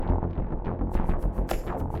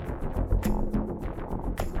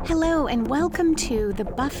Hello, and welcome to the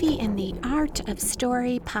Buffy and the Art of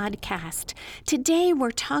Story podcast. Today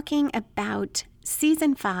we're talking about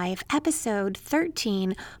Season 5, Episode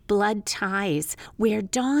 13, Blood Ties, where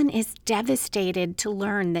Dawn is devastated to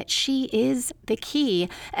learn that she is the key,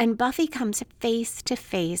 and Buffy comes face to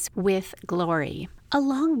face with Glory.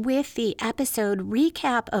 Along with the episode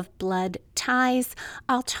recap of Blood Ties,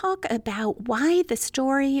 I'll talk about why the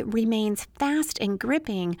story remains fast and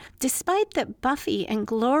gripping despite that Buffy and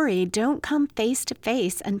Glory don't come face to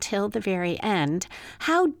face until the very end,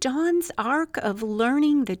 how Dawn's arc of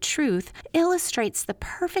learning the truth illustrates the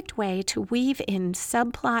perfect way to weave in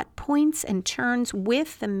subplot points and turns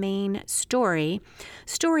with the main story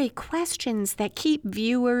questions that keep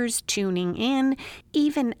viewers tuning in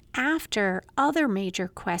even after other major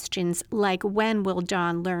questions like when will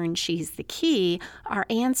Dawn learn she's the key are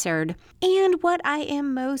answered, and what I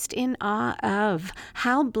am most in awe of,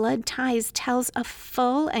 how Blood Ties tells a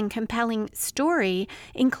full and compelling story,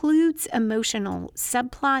 includes emotional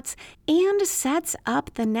subplots, and sets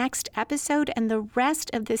up the next episode and the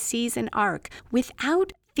rest of the season arc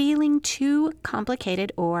without feeling too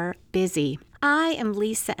complicated or busy. I am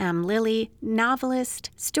Lisa M. Lilly,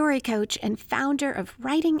 novelist, story coach, and founder of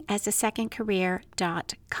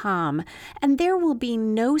WritingAsASecondCareer.com. And there will be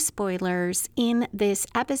no spoilers in this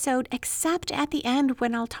episode except at the end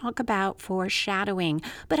when I'll talk about foreshadowing,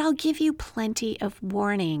 but I'll give you plenty of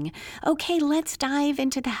warning. Okay, let's dive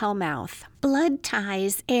into the Hellmouth. Blood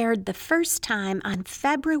Ties aired the first time on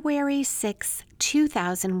February 6,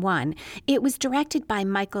 2001. It was directed by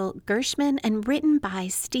Michael Gershman and written by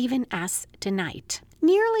Stephen S. DeKnight.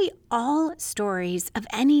 Nearly all stories of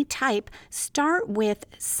any type start with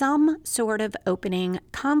some sort of opening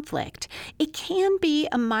conflict. It can be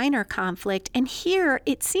a minor conflict, and here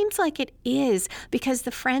it seems like it is because the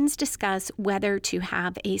friends discuss whether to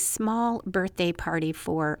have a small birthday party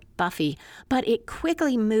for Buffy, but it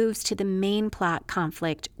quickly moves to the main plot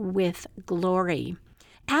conflict with Glory.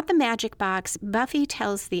 At the Magic Box, Buffy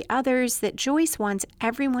tells the others that Joyce wants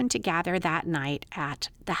everyone to gather that night at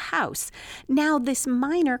the house. Now, this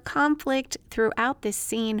minor conflict throughout this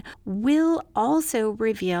scene will also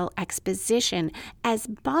reveal exposition, as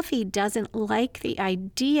Buffy doesn't like the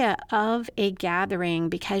idea of a gathering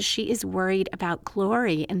because she is worried about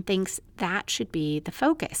Glory and thinks that should be the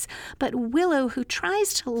focus. But Willow, who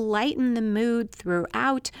tries to lighten the mood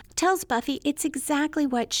throughout, tells Buffy it's exactly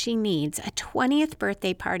what she needs, a 20th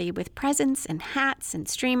birthday party with presents and hats and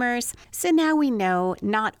streamers. So now we know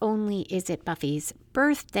not only is it Buffy's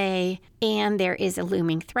birthday and there is a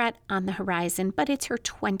looming threat on the horizon, but it's her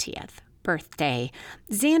 20th birthday.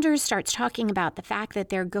 Xander starts talking about the fact that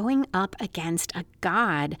they're going up against a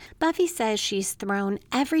god. Buffy says she's thrown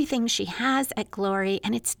everything she has at Glory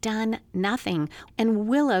and it's done nothing. And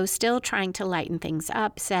Willow, still trying to lighten things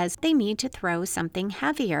up, says they need to throw something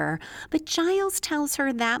heavier. But Giles tells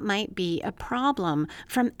her that might be a problem.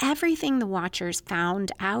 From everything the Watchers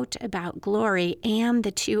found out about Glory and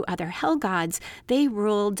the two other Hell Gods, they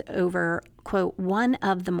ruled over, quote, one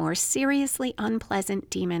of the more seriously unpleasant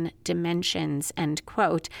demon dimensions, end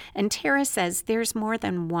quote. And Tara says there's more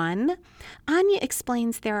than one. Anya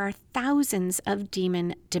explains there are thousands of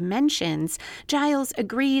demon dimensions. Giles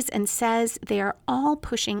agrees and says they are all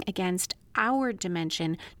pushing against our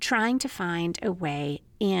dimension, trying to find a way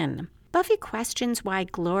in. Buffy questions why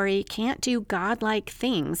Glory can't do godlike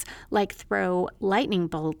things like throw lightning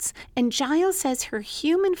bolts, and Giles says her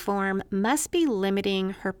human form must be limiting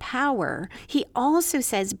her power. He also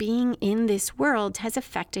says being in this world has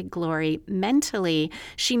affected Glory mentally.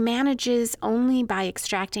 She manages only by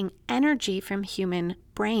extracting energy from human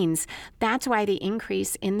brains. That's why the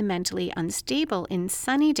increase in the mentally unstable in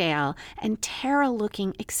Sunnydale, and Tara,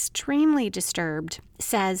 looking extremely disturbed,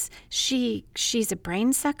 says she's a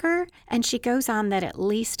brain sucker, and she goes on that at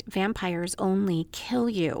least vampires only kill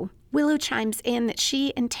you. Willow chimes in that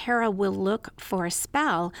she and Tara will look for a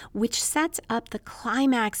spell, which sets up the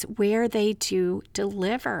climax where they do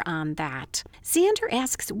deliver on that. Xander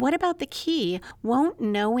asks, what about the key? Won't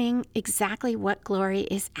knowing exactly what Glory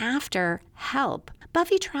is after help?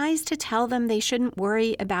 Buffy tries to tell them they shouldn't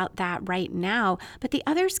worry about that right now, but the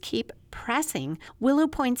others keep pressing. Willow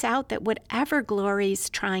points out that whatever Glory's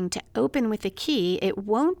trying to open with the key, it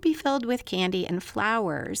won't be filled with candy and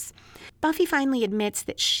flowers. Buffy finally admits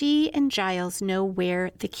that she and Giles know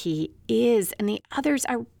where the key is, and the others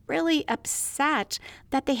are really upset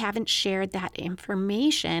that they haven't shared that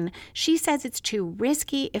information. She says it's too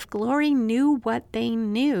risky. If Glory knew what they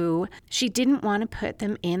knew, she didn't want to put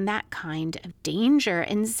them in that kind of danger.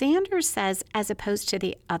 And Xander says, as opposed to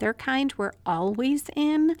the other kind we're always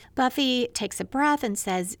in. Buffy takes a breath and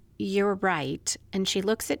says, you're right. And she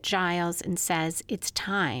looks at Giles and says, it's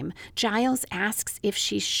time. Giles asks if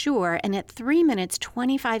she's sure. And at 3 minutes,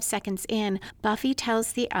 25 seconds in, Buffy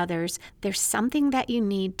tells the others, there's something that you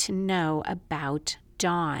need to know about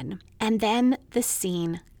Dawn. And then the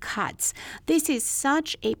scene cuts. This is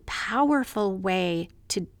such a powerful way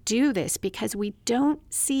to do this because we don't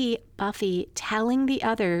see Buffy telling the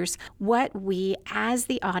others what we as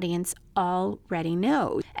the audience already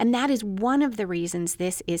know. And that is one of the reasons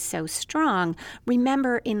this is so strong.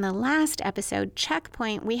 Remember, in the last episode,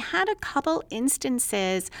 Checkpoint, we had a couple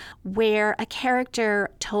instances where a character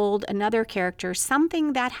told another character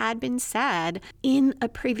something that had been said in a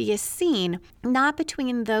previous scene, not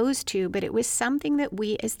between those two, but it was something that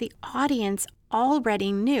we as the audience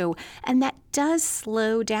already knew, and that does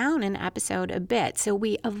slow down an episode a bit. So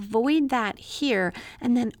we avoid that here.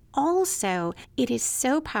 And then also, it is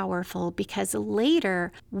so powerful because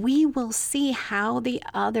later we will see how the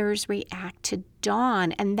others react to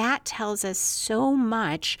Dawn, and that tells us so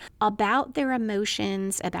much about their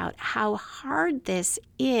emotions, about how hard this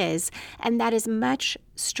is, and that is much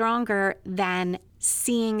stronger than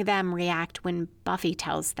seeing them react when Buffy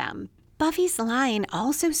tells them. Buffy's line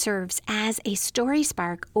also serves as a story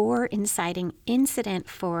spark or inciting incident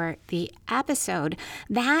for the episode.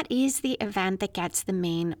 That is the event that gets the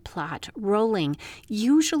main plot rolling.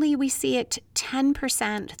 Usually we see it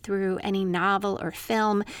 10% through any novel or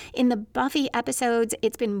film. In the Buffy episodes,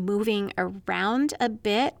 it's been moving around a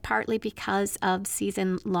bit, partly because of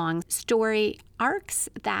season-long story arcs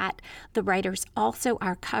that the writers also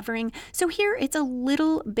are covering. So here it's a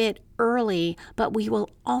little bit early, but we will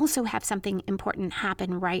also have something important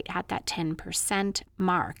happen right at that 10%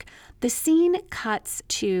 mark. The scene cuts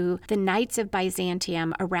to the Knights of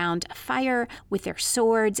Byzantium around a fire with their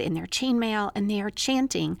swords and their chainmail, and they are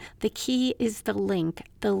chanting, "The key is the link.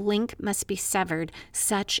 The link must be severed.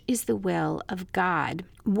 Such is the will of God."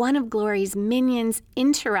 One of Glory's minions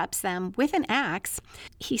interrupts them with an axe.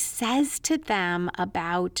 He says to them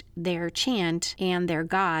about their chant and their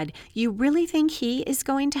God, "You really think he is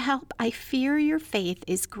going to help? I fear your faith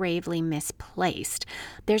is gravely misplaced."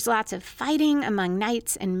 There's lots of fighting among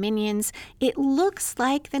knights and minions. It looks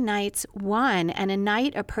like the knights won, and a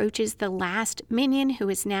knight approaches the last minion who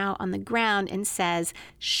is now on the ground and says,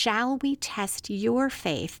 "Shall we test your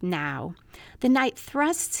faith now?" The knight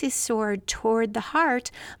thrusts his sword toward the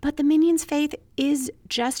heart, but the minion's faith is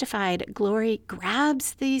justified. Glory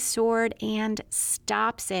grabs the sword and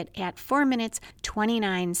stops it at 4 minutes,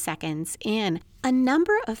 29 seconds in. A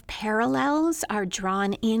number of parallels are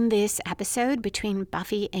drawn in this episode between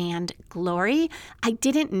Buffy and Glory. I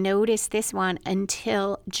didn't notice this one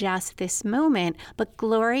until just this moment, but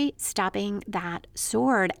Glory stopping that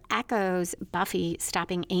sword echoes Buffy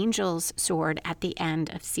stopping Angel's sword at the end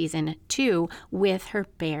of season 2 with her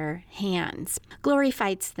bare hands. Glory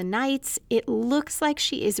fights the knights. It looks like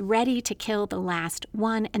she is ready to kill the last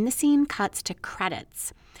one, and the scene cuts to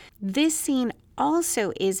credits. This scene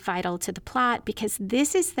also is vital to the plot because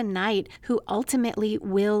this is the knight who ultimately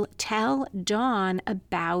will tell Dawn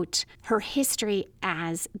about her history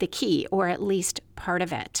as the key, or at least part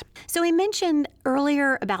of it. So I mentioned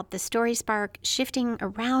earlier about the story spark shifting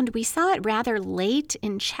around. We saw it rather late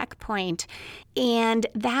in Checkpoint, and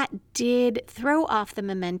that did throw off the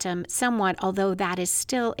momentum somewhat, although that is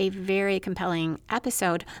still a very compelling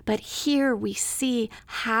episode. But here we see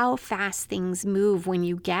how fast things move when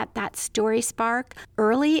you get that story spark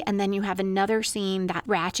early, and then you have another scene that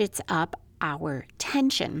ratchets up our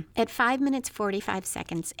tension. At 5 minutes 45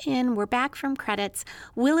 seconds in, we're back from credits.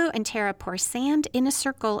 Willow and Tara pour sand in a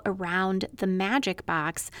circle around the magic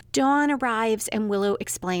box. Dawn arrives and Willow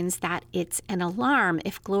explains that it's an alarm.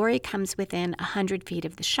 If Glory comes within 100 feet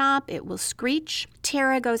of the shop, it will screech.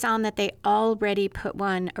 Tara goes on that they already put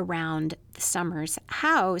one around the Summers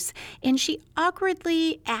house, and she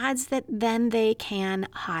awkwardly adds that then they can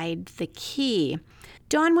hide the key.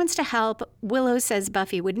 Dawn wants to help. Willow says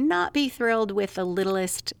Buffy would not be thrilled with the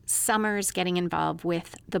littlest Summers getting involved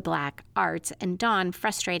with the black arts, and Dawn,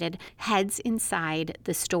 frustrated, heads inside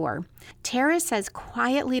the store. Tara says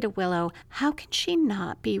quietly to Willow, "How can she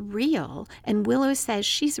not be real?" And Willow says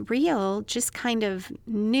she's real, just kind of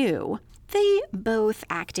new. They both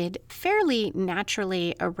acted fairly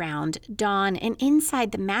naturally around Dawn, and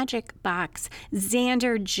inside the magic box,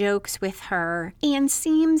 Xander jokes with her and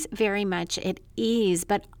seems very much at ease,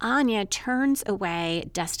 but Anya turns away,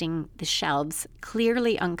 dusting the shelves,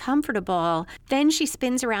 clearly uncomfortable. Then she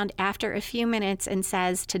spins around after a few minutes and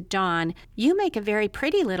says to Dawn, "You make a very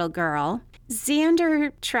pretty little girl."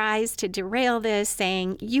 Xander tries to derail this,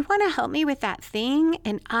 saying, "You want to help me with that thing?"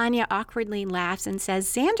 And Anya awkwardly laughs and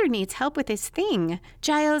says, "Xander needs help with his thing."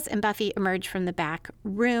 Giles and Buffy emerge from the back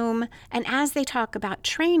room, and as they talk about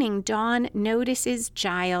training, Dawn notices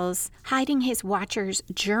Giles hiding his Watcher's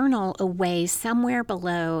journal away somewhere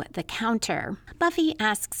below the counter. Buffy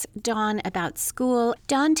asks Dawn about school.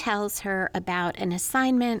 Dawn tells her about an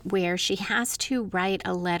assignment where she has to write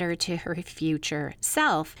a letter to her future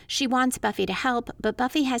self. She wants Buffy to help, but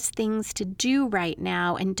Buffy has things to do right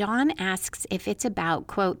now, and Dawn asks if it's about,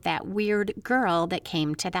 quote, that weird girl that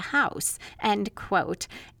came to the house, end quote,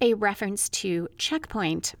 a reference to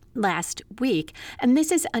Checkpoint last week. And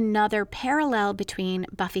this is another parallel between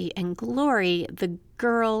Buffy and Glory, the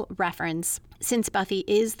girl reference, since Buffy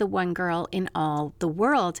is the one girl in all the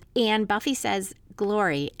world. And Buffy says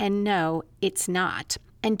Glory, and no, it's not.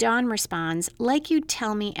 And Dawn responds, "Like you'd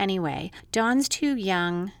tell me anyway. Dawn's too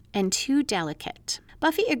young and too delicate."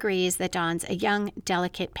 Buffy agrees that Dawn's a young,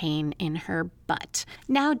 delicate pain in her butt.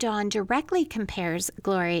 Now Dawn directly compares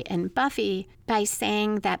Glory and Buffy by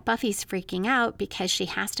saying that Buffy's freaking out because she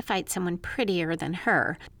has to fight someone prettier than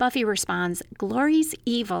her. Buffy responds, "Glory's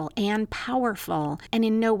evil and powerful and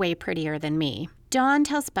in no way prettier than me." Dawn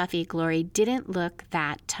tells Buffy Glory didn't look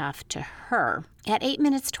that tough to her. At 8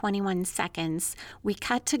 minutes 21 seconds, we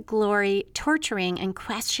cut to Glory torturing and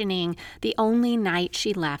questioning the only knight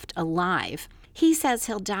she left alive. He says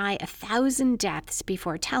he'll die 1,000 deaths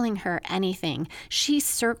before telling her anything. She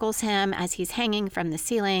circles him as he's hanging from the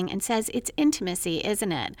ceiling and says, "It's intimacy,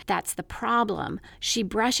 isn't it? That's the problem." She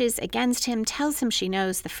brushes against him, tells him she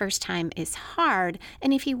knows the first time is hard,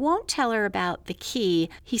 and if he won't tell her about the key,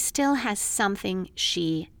 he still has something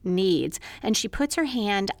she needs. And she puts her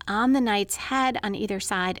hand on the knight's head on either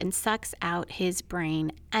side and sucks out his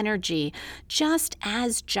brain energy, just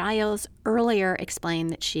as Giles earlier explained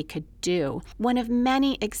that she could do. One of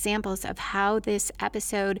many examples of how this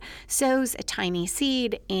episode sows a tiny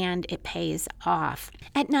seed and it pays off.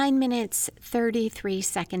 At 9 minutes 33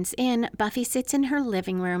 seconds in, Buffy sits in her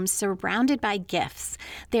living room surrounded by gifts.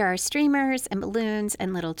 There are streamers and balloons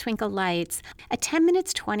and little twinkle lights. At 10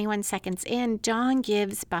 minutes 21 seconds in, Dawn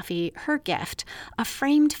gives Buffy her gift, a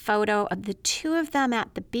framed photo of the two of them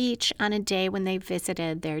at the beach on a day when they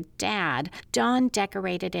visited their dad. Dawn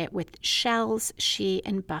decorated it with shells she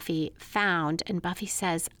and Buffy found, and Buffy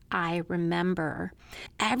says, "I remember."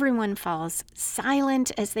 Everyone falls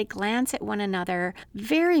silent as they glance at one another,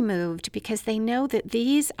 very moved because they know that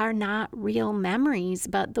these are not real memories,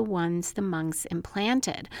 but the ones the monks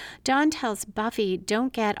implanted. Dawn tells Buffy,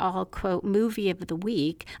 "Don't get all, quote, movie of the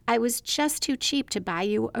week. I was just too cheap to buy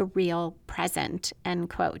you a real present," end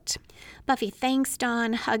quote. Buffy thanks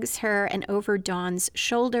Dawn, hugs her, and over Dawn's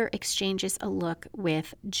shoulder exchanges a look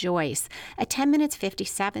with Joyce. At 10 minutes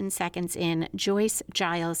 57 seconds in, Joyce,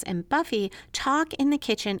 Giles, and Buffy talk in the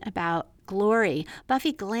kitchen about Glory.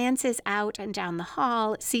 Buffy glances out and down the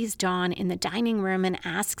hall, sees Dawn in the dining room, and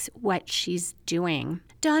asks what she's doing.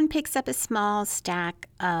 Dawn picks up a small stack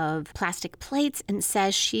of plastic plates and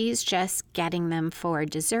says she's just getting them for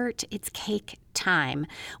dessert. It's cake time.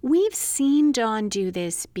 We've seen Dawn do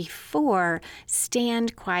this before,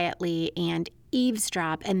 stand quietly and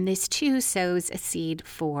eavesdrop, and this too sows a seed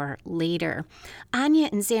for later. Anya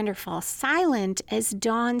and Xander fall silent as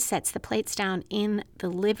Dawn sets the plates down in the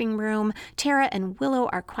living room. Tara and Willow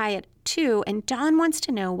are quiet too, and Dawn wants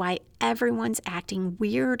to know why everyone's acting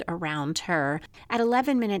weird around her. At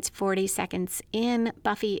 11 minutes 40 seconds in,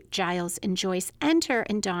 Buffy, Giles, and Joyce enter,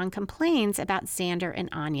 and Dawn complains about Xander and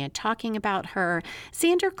Anya talking about her.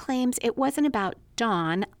 Xander claims it wasn't about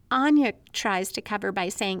Dawn. Anya tries to cover by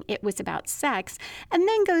saying it was about sex, and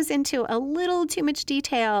then goes into a little too much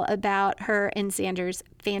detail about her and Xander's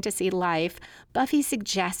fantasy life. Buffy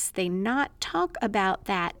suggests they not talk about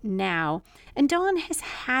that now, and Dawn has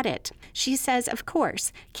had it. She says, "Of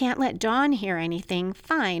course, can't let Dawn hear anything.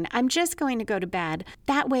 Fine, I'm just going to go to bed.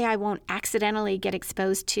 That way I won't accidentally get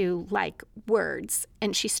exposed to, like, words,"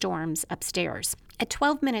 and she storms upstairs. At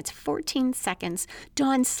 12 minutes 14 seconds,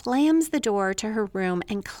 Dawn slams the door to her room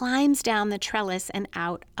and climbs down the trellis and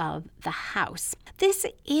out of the house. This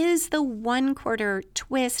is the one-quarter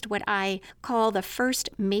twist, what I call the first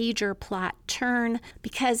major plot turn,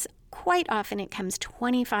 because quite often it comes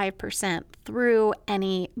 25% through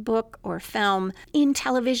any book or film. In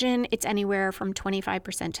television, it's anywhere from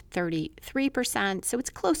 25% to 33%, so it's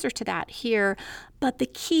closer to that here. but the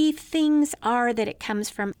key things are that it comes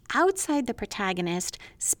from outside the protagonist,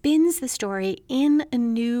 spins the story in a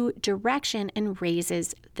new direction, and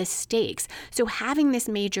raises the stakes. So having this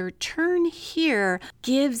major turn here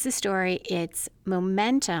gives the story its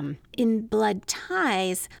momentum. In Blood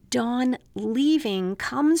Ties, Dawn leaving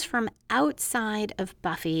comes from outside of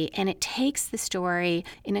Buffy, and it takes the story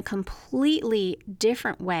in a completely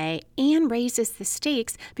different way and raises the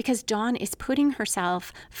stakes because Dawn is putting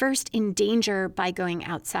herself first in danger by going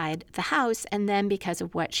outside the house and then because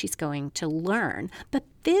of what she's going to learn. But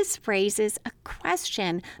this raises a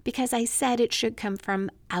question because I said it should come from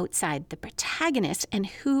outside the protagonist, and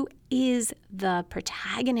who is the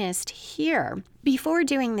protagonist here? Before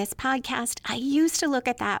doing this podcast, I used to look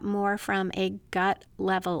at that more from a gut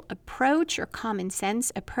level approach or common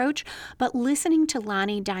sense approach, but listening to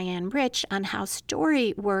Lonnie Diane Rich on how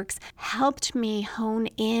story works helped me hone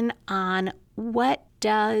in on what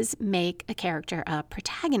does make a character a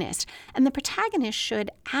protagonist. And the protagonist should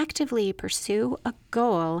actively pursue a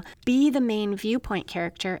goal, be the main viewpoint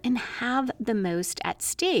character, and have the most at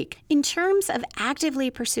stake. In terms of actively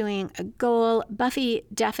pursuing a goal, Buffy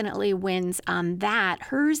definitely wins on that.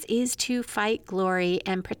 Hers is to fight Glory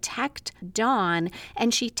and protect Dawn,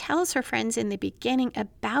 and she tells her friends in the beginning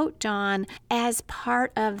about Dawn as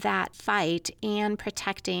part of that fight and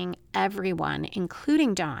protecting everyone,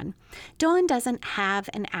 including Dawn. Dawn doesn't have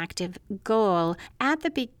an active goal at the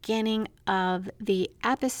beginning of the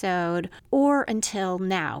episode or until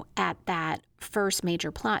now at that first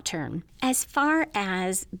major plot turn. As far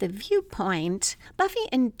as the viewpoint, Buffy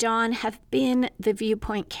and Dawn have been the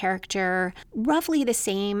viewpoint character roughly the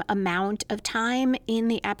same amount of time in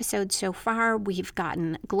the episode so far. We've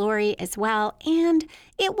gotten Glory as well, and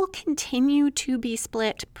it will continue to be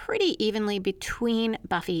split pretty evenly between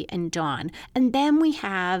Buffy and Dawn. And then we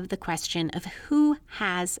have the question of who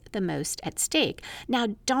has the most at stake. Now,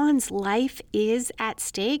 Dawn's life is at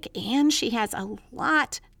stake, and she has a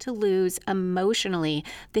lot to lose emotionally.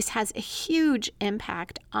 This has a huge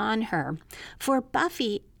impact on her. For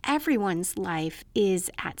Buffy, everyone's life is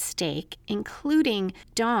at stake, including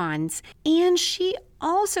Dawn's, and she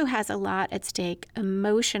also has a lot at stake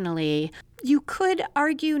emotionally. You could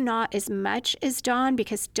argue not as much as Dawn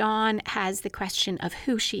because Dawn has the question of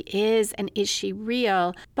who she is and is she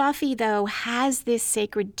real. Buffy, though, has this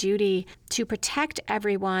sacred duty to protect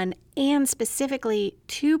everyone and specifically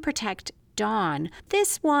to protect Dawn.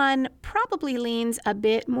 This one probably leans a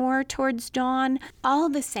bit more towards Dawn. All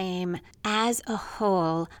the same, as a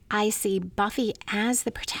whole, I see Buffy as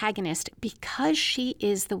the protagonist because she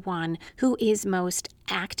is the one who is most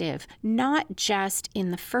active, not just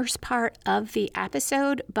in the first part of the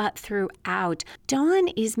episode, but throughout. Dawn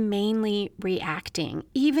is mainly reacting,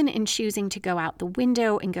 even in choosing to go out the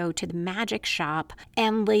window and go to the magic shop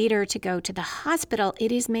and later to go to the hospital.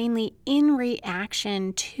 It is mainly in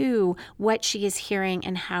reaction to what she is hearing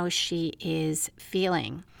and how she is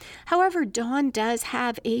feeling. However, Dawn does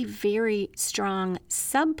have a very strong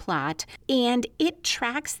subplot, and it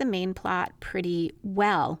tracks the main plot pretty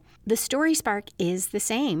well. The story spark is the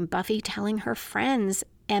same, Buffy telling her friends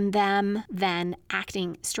and them then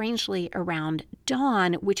acting strangely around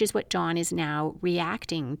Dawn, which is what Dawn is now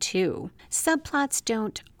reacting to. Subplots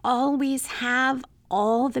don't always have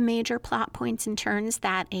all the major plot points and turns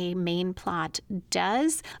that a main plot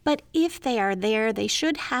does, but if they are there, they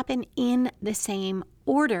should happen in the same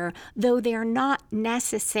order, though they're not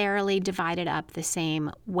necessarily divided up the same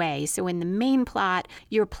way. So in the main plot,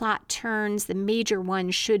 your plot turns, the major one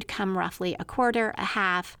should come roughly a quarter, a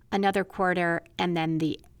half, another quarter, and then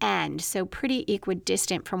the end. So pretty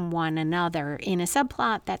equidistant from one another. In a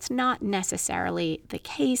subplot, that's not necessarily the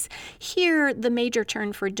case. Here, the major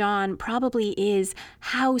turn for Dawn probably is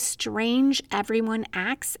how strange everyone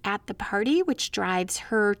acts at the party, which drives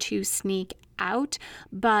her to sneak out,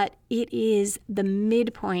 but it is the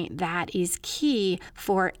midpoint that is key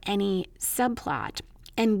for any subplot.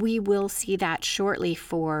 And we will see that shortly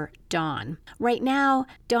for Dawn. Right now,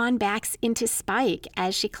 Dawn backs into Spike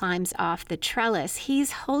as she climbs off the trellis.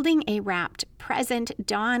 He's holding a wrapped present.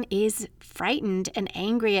 Dawn is frightened and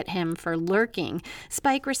angry at him for lurking.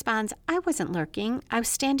 Spike responds, "I wasn't lurking. I was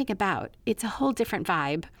standing about. It's a whole different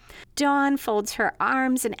vibe." Dawn folds her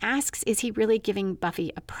arms and asks, is he really giving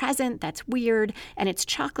Buffy a present? That's weird. And it's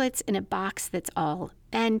chocolates in a box that's all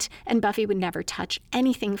bent, and Buffy would never touch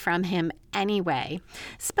anything from him anyway.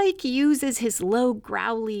 Spike uses his low,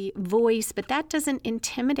 growly voice, but that doesn't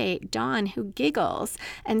intimidate Dawn, who giggles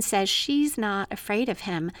and says she's not afraid of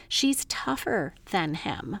him. She's tougher than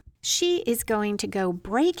him. She is going to go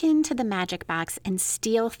break into the magic box and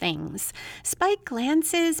steal things. Spike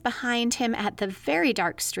glances behind him at the very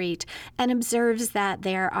dark street and observes that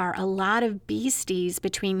there are a lot of beasties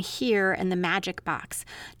between here and the magic box.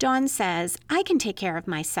 Dawn says, "I can take care of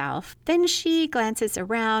myself." Then she glances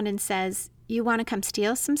around and says, "You want to come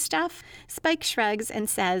steal some stuff?" Spike shrugs and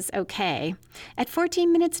says, "Okay." At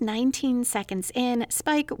 14 minutes 19 seconds in,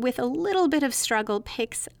 Spike, with a little bit of struggle,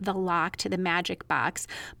 picks the lock to the magic box,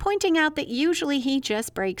 pointing out that usually he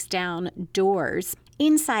just breaks down doors.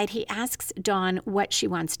 Inside, he asks Dawn what she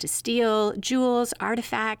wants to steal: jewels,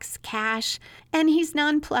 artifacts, cash, and he's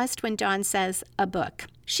nonplussed when Dawn says, "A book."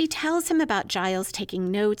 She tells him about Giles taking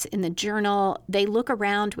notes in the journal. They look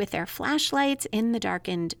around with their flashlights in the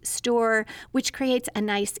darkened store, which creates a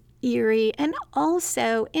nice, eerie, and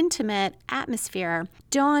also intimate atmosphere.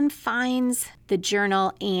 Dawn finds the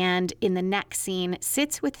journal and, in the next scene,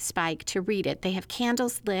 sits with Spike to read it. They have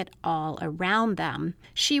candles lit all around them.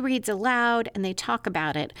 She reads aloud, and they talk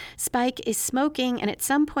about it. Spike is smoking and at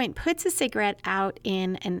some point puts a cigarette out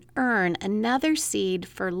in an urn, another seed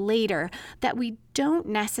for later that we don't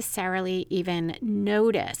necessarily even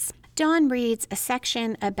notice. Dawn reads a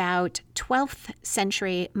section about 12th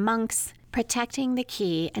century monks protecting the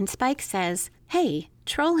key, and Spike says, "Hey,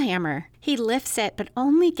 troll hammer." He lifts it, but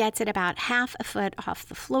only gets it about half a foot off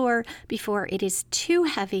the floor before it is too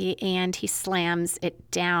heavy, and he slams it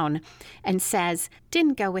down and says,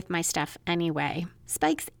 "Didn't go with my stuff anyway."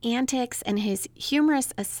 Spike's antics and his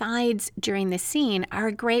humorous asides during the scene are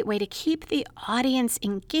a great way to keep the audience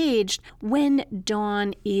engaged when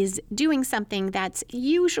Dawn is doing something that's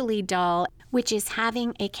usually dull, which is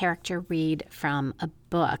having a character read from a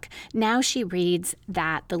book. Now she reads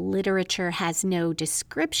that the literature has no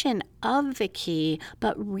description of the key,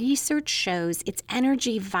 but research shows its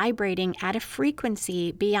energy vibrating at a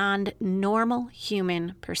frequency beyond normal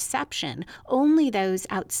human perception. Only those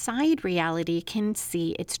outside reality can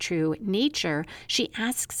see its true nature. She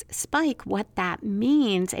asks Spike what that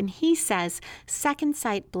means, and he says, "Second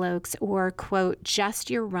sight blokes," or, quote, "just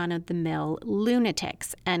your run-of-the-mill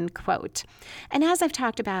lunatics," end quote. And as I've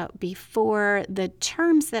talked about before, the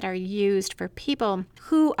terms that are used for people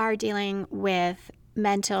who are dealing with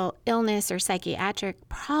mental illness or psychiatric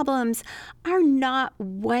problems are not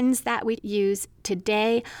ones that we use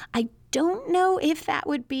today. I don't know if that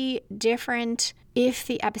would be different if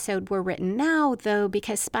the episode were written now, though,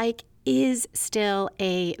 because Spike is still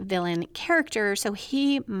a villain character, so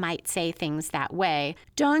he might say things that way.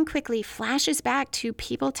 Dawn quickly flashes back to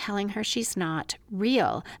people telling her she's not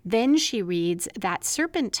real. Then she reads that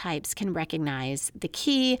serpent types can recognize the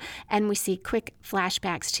key, and we see quick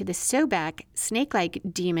flashbacks to the Sobek snake-like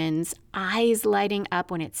demons, eyes lighting up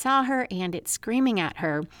when it saw her, and it's screaming at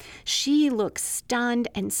her. She looks stunned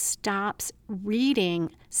and stops reading.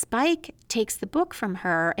 Spike takes the book from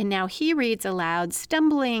her, and now he reads aloud,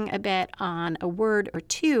 stumbling a bit on a word or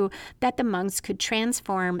two, that the monks could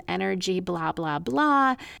transform energy, blah, blah,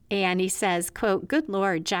 blah. And he says, quote, "Good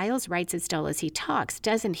Lord, Giles writes as dull as he talks,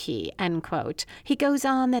 doesn't he?" End quote. He goes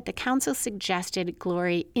on that the council suggested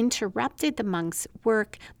Glory interrupted the monks'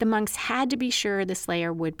 work. The monks had to be sure the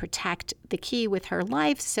Slayer would protect the key with her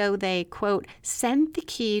life, so they, quote, "sent the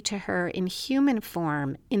key to her in human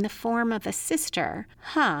form, in the form of a sister."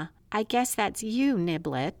 Huh. I guess that's you,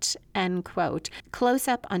 Niblet, end quote. Close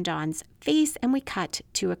up on Dawn's face, and we cut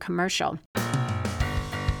to a commercial.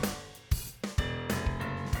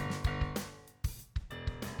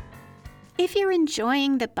 If you're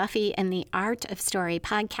enjoying the Buffy and the Art of Story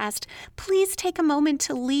podcast, please take a moment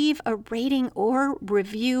to leave a rating or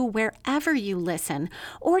review wherever you listen,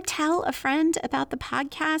 or tell a friend about the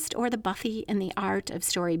podcast or the Buffy and the Art of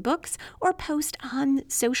Story books, or post on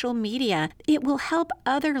social media. It will help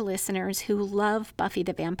other listeners who love Buffy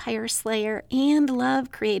the Vampire Slayer and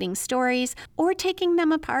love creating stories or taking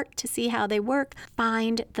them apart to see how they work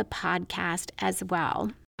find the podcast as well.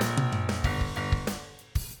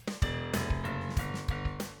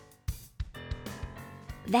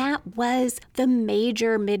 That was the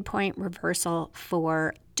major midpoint reversal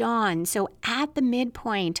for Dawn. So at the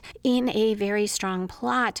midpoint in a very strong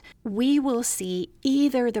plot, we will see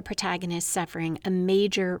either the protagonist suffering a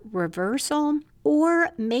major reversal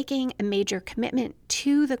or making a major commitment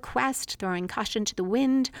to the quest, throwing caution to the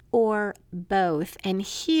wind, or both. And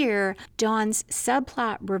here, Dawn's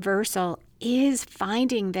subplot reversal is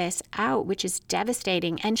finding this out, which is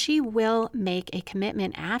devastating, and she will make a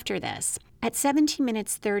commitment after this. At 17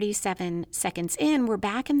 minutes 37 seconds in, we're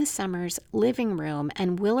back in the Summers living room,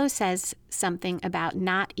 and Willow says something about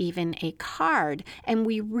not even a card, and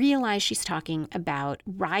we realize she's talking about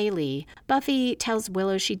Riley. Buffy tells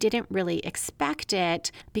Willow she didn't really expect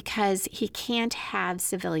it because he can't have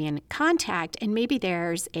civilian contact, and maybe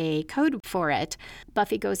there's a code for it.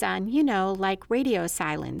 Buffy goes on, like radio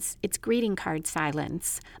silence. It's greeting card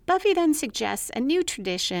silence. Buffy then suggests a new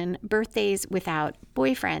tradition, birthdays without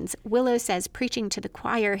boyfriends. Willow says, preaching to the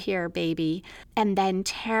choir here, baby. And then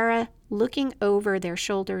Tara, looking over their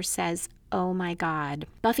shoulders, says, oh my God.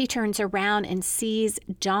 Buffy turns around and sees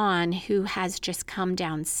Dawn, who has just come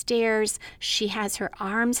downstairs. She has her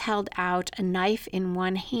arms held out, a knife in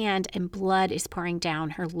one hand, and blood is pouring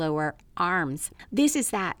down her lower arms. This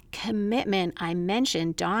is that commitment I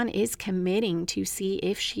mentioned. Dawn is committing to see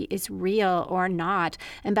if she is real or not.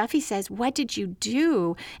 And Buffy says, what did you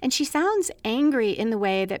do? And she sounds angry in the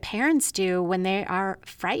way that parents do when they are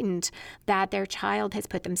frightened that their child has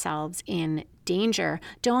put themselves in danger.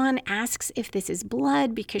 Dawn asks if this is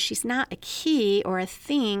blood because she's not a key or a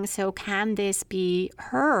thing, so can this be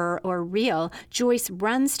her or real? Joyce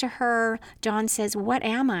runs to her. Dawn says, what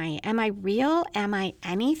am I? Am I real? Am I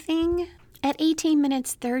anything? At 18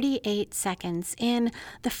 minutes 38 seconds in,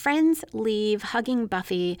 the friends leave, hugging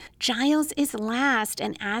Buffy. Giles is last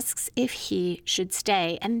and asks if he should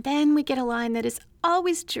stay. And then we get a line that has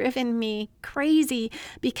always driven me crazy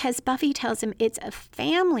because Buffy tells him it's a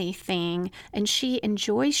family thing and she and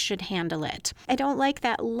Joyce should handle it. I don't like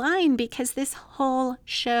that line because this whole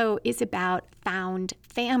show is about found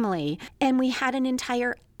family. And we had an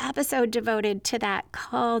entire episode devoted to that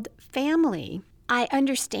called Family. I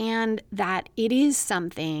understand that it is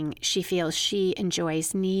something she feels she and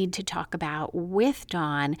Joyce need to talk about with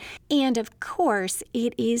Dawn. And of course,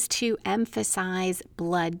 it is to emphasize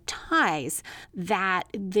blood ties, that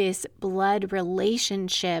this blood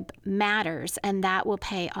relationship matters, and that will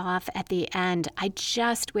pay off at the end. I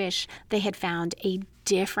just wish they had found a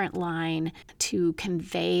different line to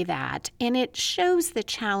convey that. And it shows the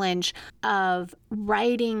challenge of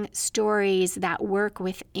writing stories that work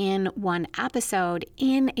within one episode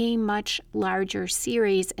in a much larger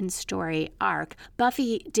series and story arc.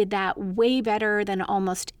 Buffy did that way better than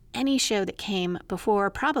almost any show that came before,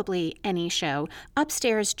 probably any show.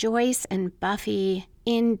 Upstairs, Joyce and Buffy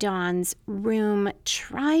in Dawn's room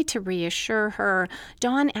try to reassure her.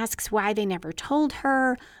 Dawn asks why they never told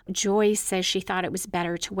her. Joyce says she thought it was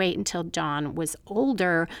better to wait until Dawn was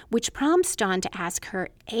older, which prompts Dawn to ask her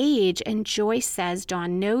age, and Joyce says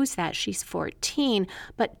Dawn knows that she's 14,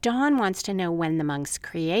 but Dawn wants to know when the monks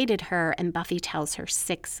created her, and Buffy tells her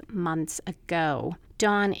 6 months ago.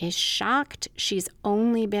 Dawn is shocked. She's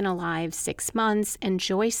only been alive 6 months, and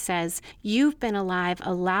Joyce says, you've been alive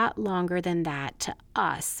a lot longer than that to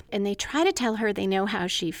us. And they try to tell her they know how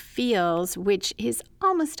she feels, which is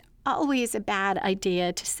almost always a bad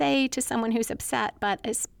idea to say to someone who's upset, but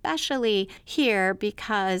especially here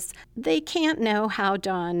because they can't know how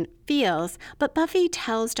Dawn feels. But Buffy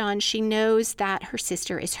tells Dawn she knows that her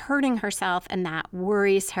sister is hurting herself and that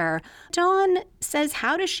worries her. Dawn says,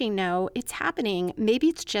 how does she know it's happening? Maybe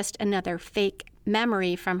it's just another fake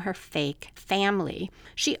memory from her fake family.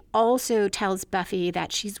 She also tells Buffy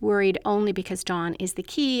that she's worried only because Dawn is the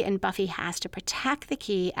key and Buffy has to protect the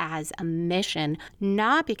key as a mission,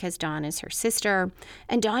 not because Dawn is her sister.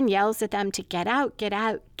 And Dawn yells at them to get out, get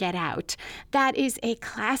out, get out. That is a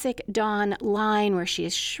classic Dawn line where she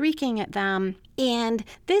is shrieking at them. And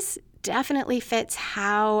this definitely fits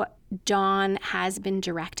how Dawn has been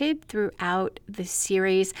directed throughout the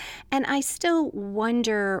series, and I still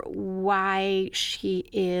wonder why she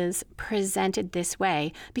is presented this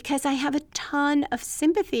way, because I have a ton of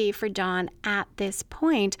sympathy for Dawn at this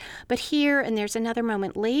point, but here, and there's another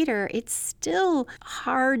moment later, it's still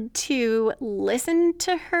hard to listen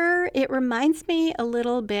to her. It reminds me a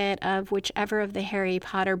little bit of whichever of the Harry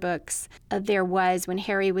Potter books there was when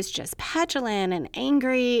Harry was just petulant and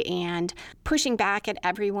angry and pushing back at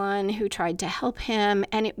everyone who tried to help him,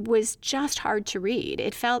 and it was just hard to read.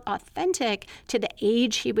 It felt authentic to the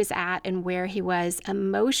age he was at and where he was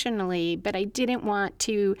emotionally, but I didn't want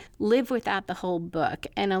to live with that the whole book,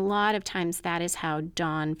 and a lot of times that is how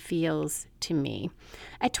Dawn feels to me.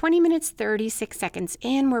 At 20 minutes 36 seconds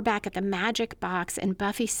in, we're back at the magic box, and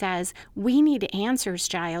Buffy says, we need answers,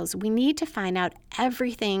 Giles. We need to find out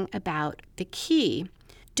everything about the key.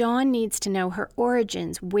 Dawn needs to know her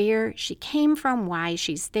origins, where she came from, why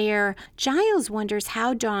she's there. Giles wonders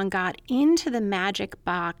how Dawn got into the magic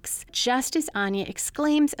box, just as Anya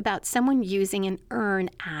exclaims about someone using an urn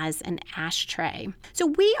as an ashtray. So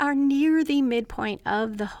we are near the midpoint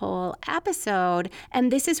of the whole episode,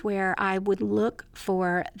 and this is where I would look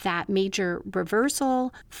for that major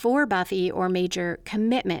reversal for Buffy or major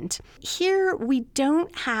commitment. Here we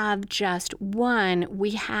don't have just one,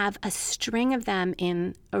 we have a string of them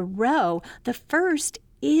in a row. The first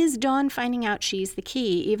is Dawn finding out she's the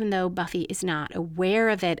key, even though Buffy is not aware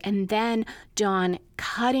of it. And then Dawn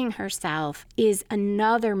cutting herself is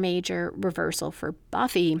another major reversal for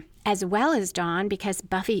Buffy, as well as Dawn, because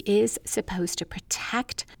Buffy is supposed to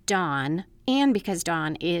protect Dawn, and because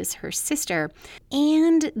Dawn is her sister.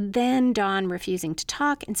 And then Dawn refusing to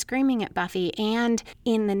talk and screaming at Buffy. And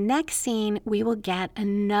in the next scene, we will get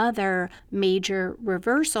another major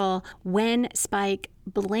reversal when Spike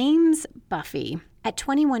blames Buffy. At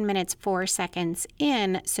 21 minutes 4 seconds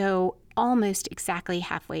in, so almost exactly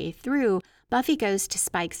halfway through, Buffy goes to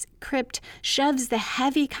Spike's crypt, shoves the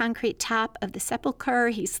heavy concrete top of the sepulcher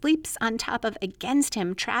he sleeps on top of against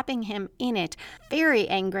him, trapping him in it, very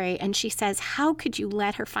angry, and she says, "How could you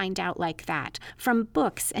let her find out like that? From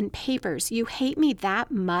books and papers, you hate me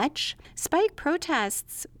that much?" Spike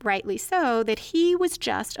protests, rightly so, that he was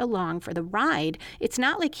just along for the ride. It's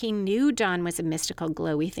not like he knew Dawn was a mystical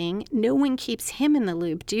glowy thing. No one keeps him in the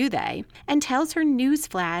loop, do they? And tells her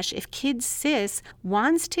newsflash, if Kid Sis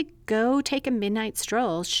wants to go take a midnight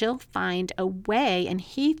stroll, she'll find a way, and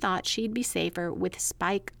he thought she'd be safer with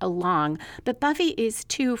Spike along. But Buffy is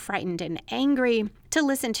too frightened and angry to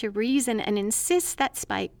listen to reason and insists that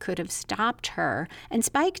Spike could have stopped her. And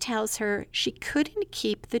Spike tells her she couldn't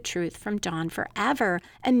keep the truth from Dawn forever.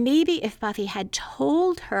 And maybe if Buffy had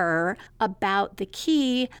told her about the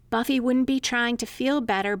key, Buffy wouldn't be trying to feel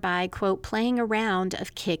better by, quote, playing around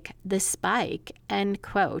of Kick the Spike, end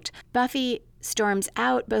quote. Buffy storms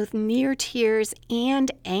out, both near tears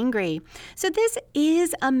and angry. So this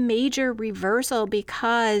is a major reversal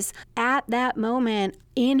because at that moment,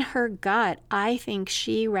 in her gut, I think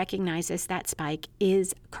she recognizes that Spike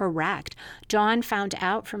is correct. Dawn found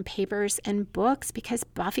out from papers and books because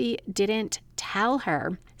Buffy didn't tell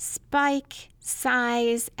her. Spike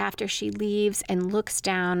sighs after she leaves and looks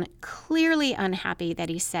down, clearly unhappy that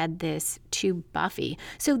he said this to Buffy.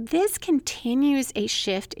 So this continues a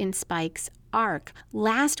shift in Spike's arc.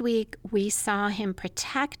 Last week, we saw him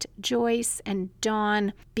protect Joyce and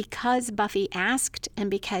Dawn because Buffy asked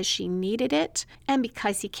and because she needed it and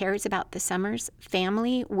because he cares about the Summers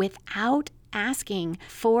family without asking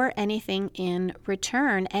for anything in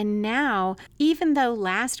return. And now, even though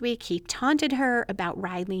last week he taunted her about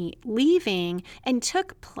Riley leaving and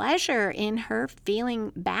took pleasure in her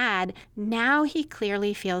feeling bad, now he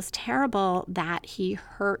clearly feels terrible that he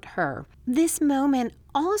hurt her. This moment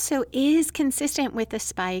also is consistent with the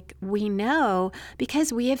Spike we know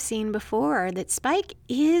because we have seen before that Spike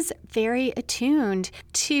is very attuned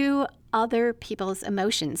to other people's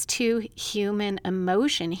emotions, to human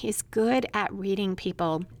emotion. He's good at reading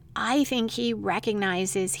people. I think he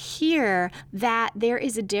recognizes here that there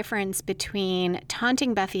is a difference between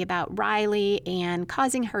taunting Buffy about Riley and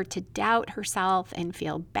causing her to doubt herself and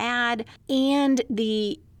feel bad, and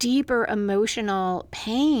the deeper emotional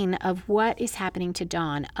pain of what is happening to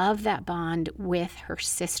Dawn, of that bond with her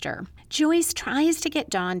sister. Joyce tries to get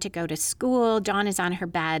Dawn to go to school. Dawn is on her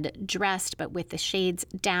bed, dressed but with the shades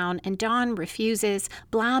down, and Dawn refuses.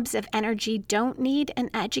 Blobs of energy don't need an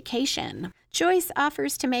education. Joyce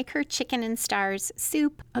offers to make her chicken and stars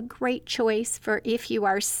soup, a great choice for if you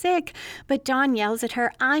are sick, but Dawn yells at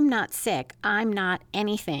her, "I'm not sick, I'm not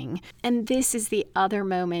anything." And this is the other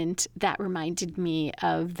moment that reminded me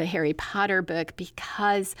of the Harry Potter book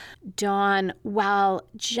because Dawn, while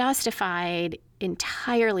justified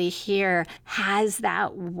entirely here, has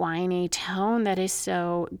that whiny tone that is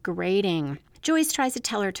so grating. Joyce tries to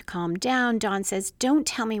tell her to calm down. Dawn says, "Don't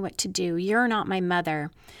tell me what to do. You're not my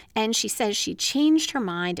mother." And she says she changed her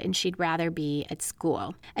mind and she'd rather be at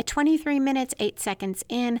school. At 23 minutes, 8 seconds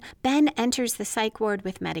in, Ben enters the psych ward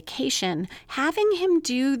with medication. Having him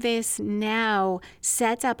do this now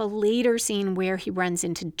sets up a later scene where he runs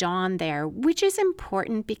into Dawn there, which is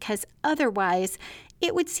important because otherwise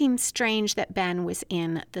it would seem strange that Ben was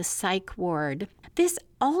in the psych ward. This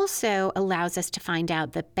also allows us to find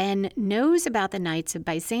out that Ben knows about the Knights of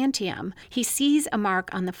Byzantium. He sees a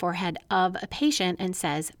mark on the forehead of a patient and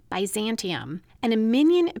says, Byzantium. And a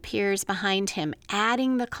minion appears behind him,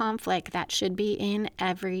 adding the conflict that should be in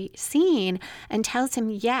every scene, and tells him,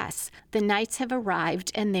 yes, the knights have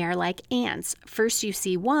arrived and they're like ants. First you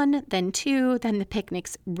see one, then two, then the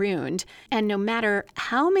picnic's ruined. And no matter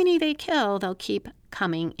how many they kill, they'll keep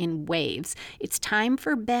coming in waves. It's time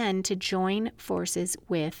for Ben to join forces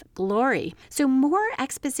with Glory. So more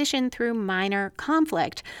exposition through minor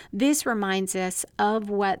conflict. This reminds us of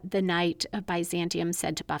what the Knight of Byzantium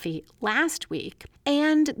said to Buffy last week.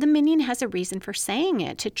 And the minion has a reason for saying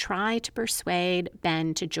it, to try to persuade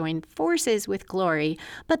Ben to join forces with Glory.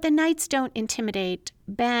 But the knights don't intimidate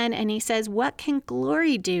Ben, and he says, what can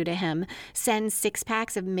Glory do to him? Send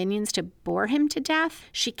 6-packs of minions to bore him to death?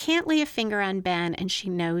 She can't lay a finger on Ben, and she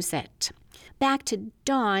knows it. Back to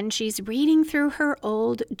Dawn, she's reading through her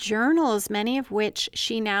old journals, many of which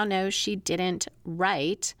she now knows she didn't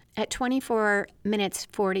write. At 24 minutes,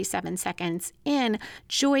 47 seconds in,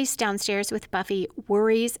 Joyce downstairs with Buffy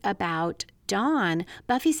worries about Dawn.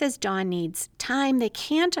 Buffy says Dawn needs time. They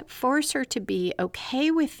can't force her to be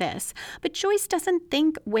okay with this. But Joyce doesn't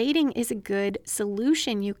think waiting is a good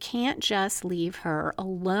solution. You can't just leave her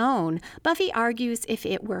alone. Buffy argues if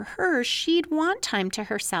it were her, she'd want time to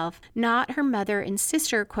herself, not her mother and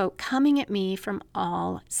sister, quote, coming at me from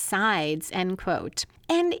all sides, end quote.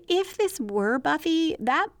 And if this were Buffy,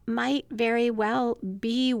 that might very well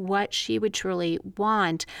be what she would truly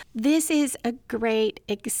want. This is a great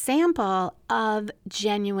example of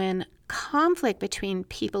genuine conflict between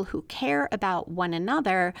people who care about one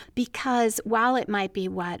another, because while it might be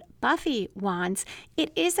what Buffy wants,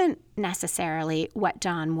 it isn't necessarily what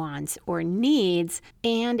Dawn wants or needs,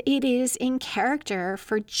 and it is in character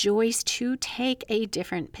for Joyce to take a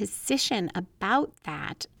different position about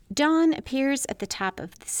that. Dawn appears at the top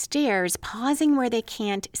of the stairs, pausing where they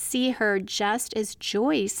can't see her, just as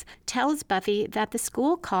Joyce tells Buffy that the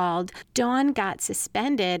school called. Dawn got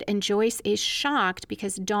suspended, and Joyce is shocked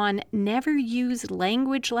because Dawn never used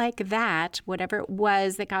language like that, whatever it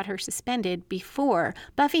was that got her suspended, before.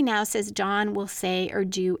 Buffy now says Dawn will say or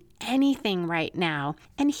do anything right now.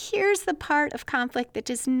 And here's the part of conflict that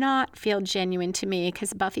does not feel genuine to me,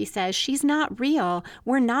 because Buffy says she's not real.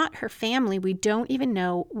 We're not her family. We don't even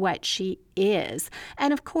know what she is.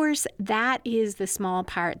 And of course, that is the small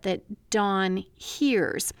part that Dawn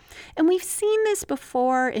hears. And we've seen this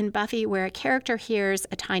before in Buffy, where a character hears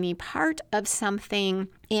a tiny part of something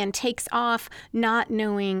and takes off not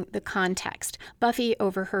knowing the context. Buffy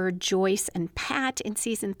overheard Joyce and Pat in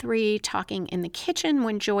season 3 talking in the kitchen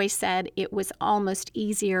when Joyce said it was almost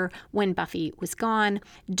easier when Buffy was gone.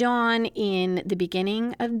 Dawn, in the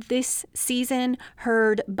beginning of this season,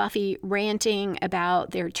 heard Buffy ranting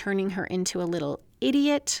about their turning her into a little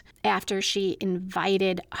idiot after she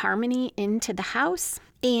invited Harmony into the house.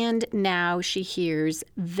 And now she hears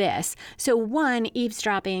this. So one,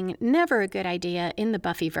 eavesdropping, never a good idea in the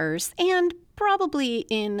Buffyverse, and probably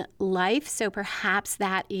in life. So perhaps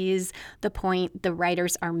that is the point the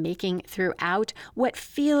writers are making throughout. What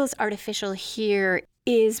feels artificial here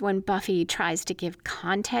is when Buffy tries to give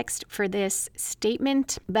context for this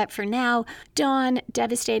statement. But for now, Dawn,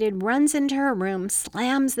 devastated, runs into her room,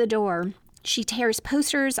 slams the door. She tears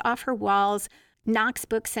posters off her walls, knocks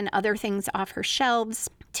books and other things off her shelves,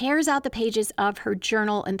 tears out the pages of her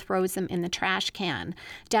journal and throws them in the trash can.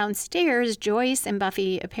 Downstairs, Joyce and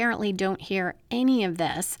Buffy apparently don't hear any of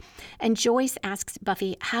this, and Joyce asks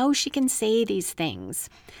Buffy how she can say these things.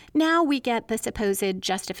 Now we get the supposed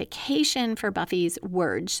justification for Buffy's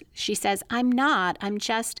words. She says, I'm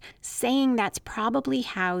just saying that's probably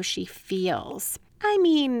how she feels. I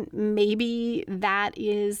mean, maybe that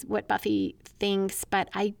is what Buffy thinks, but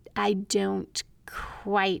I don't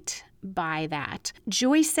quite buy that.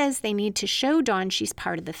 Joyce says they need to show Dawn she's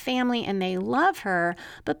part of the family and they love her,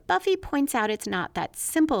 but Buffy points out it's not that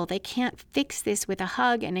simple. They can't fix this with a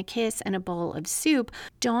hug and a kiss and a bowl of soup.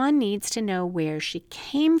 Dawn needs to know where she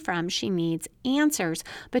came from. She needs answers.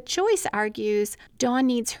 But Joyce argues Dawn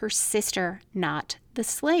needs her sister, not the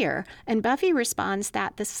Slayer. And Buffy responds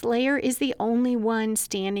that the Slayer is the only one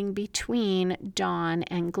standing between Dawn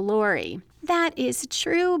and Glory. That is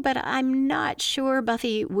true, but I'm not sure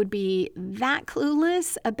Buffy would be that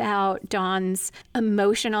clueless about Dawn's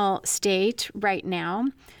emotional state right now.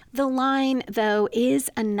 The line, though, is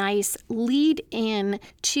a nice lead in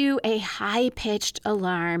to a high-pitched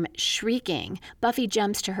alarm shrieking. Buffy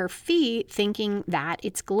jumps to her feet, thinking that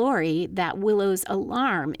it's Glory, that Willow's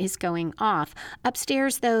alarm is going off.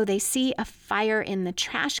 Upstairs, though, they see a fire in the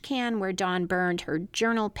trash can where Dawn burned her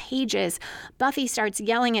journal pages. Buffy starts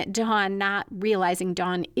yelling at Dawn, not realizing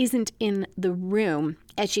Dawn isn't in the room,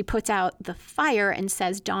 as she puts out the fire and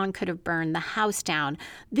says Dawn could have burned the house down.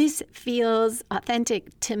 This feels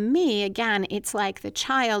authentic to me. Again, it's like the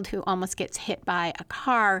child who almost gets hit by a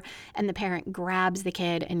car and the parent grabs the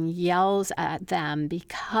kid and yells at them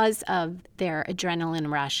because of their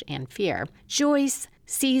adrenaline rush and fear. Joyce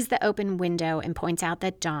sees the open window and points out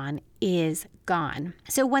that Dawn is gone.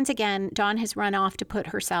 So once again, Dawn has run off to put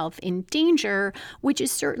herself in danger, which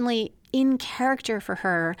is certainly in character for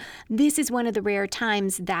her. This is one of the rare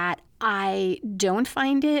times that I don't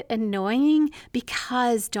find it annoying,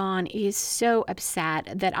 because Dawn is so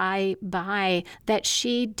upset that I buy that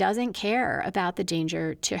she doesn't care about the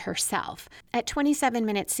danger to herself. At 27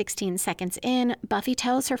 minutes, 16 seconds in, Buffy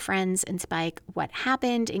tells her friends and Spike what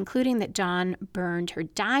happened, including that Dawn burned her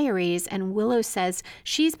diaries, and Willow says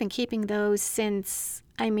she's been keeping those since...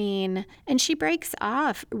 and she breaks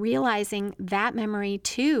off, realizing that memory,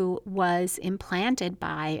 too, was implanted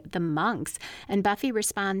by the monks. And Buffy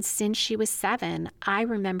responds, since she was 7, I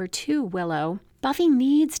remember too, Willow. Buffy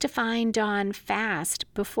needs to find Dawn fast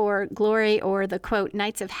before Glory or the, quote,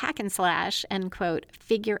 Knights of Hackenslash, end quote,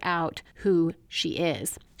 figure out who she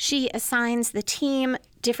is. She assigns the team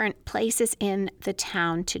different places in the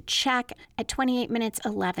town to check. At 28 minutes,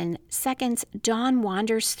 11 seconds, Dawn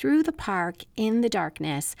wanders through the park in the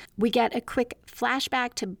darkness. We get a quick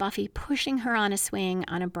flashback to Buffy pushing her on a swing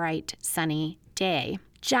on a bright, sunny day.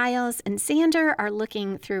 Giles and Xander are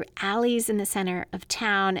looking through alleys in the center of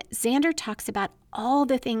town. Xander talks about all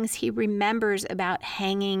the things he remembers about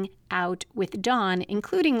hanging out with Dawn,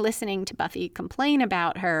 including listening to Buffy complain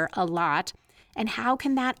about her a lot. And how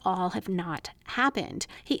can that all have not happened?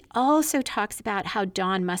 He also talks about how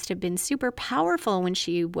Dawn must have been super powerful when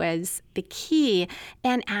she was the key,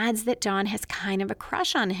 and adds that Dawn has kind of a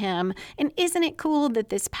crush on him. And isn't it cool that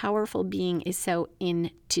this powerful being is so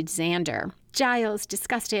into Xander? Giles,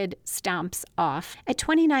 disgusted, stomps off. At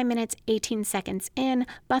 29 minutes, 18 seconds in,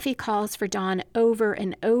 Buffy calls for Dawn over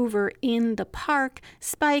and over in the park.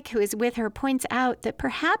 Spike, who is with her, points out that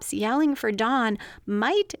perhaps yelling for Dawn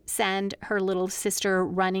might send her little sister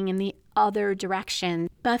running in the other direction.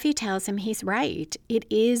 Buffy tells him he's right. It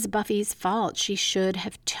is Buffy's fault. She should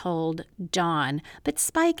have told Dawn. But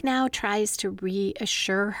Spike now tries to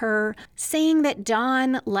reassure her, saying that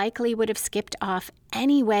Dawn likely would have skipped off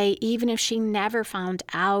anyway, even if she never found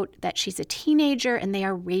out that she's a teenager and they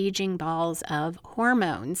are raging balls of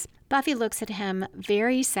hormones. Buffy looks at him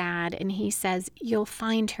very sad, and he says, you'll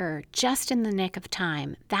find her just in the nick of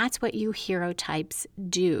time. That's what you hero types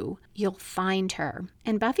do. You'll find her.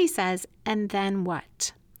 And Buffy says, and then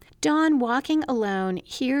what? Dawn, walking alone,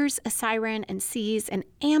 hears a siren and sees an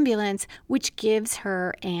ambulance, which gives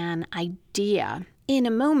her an idea. In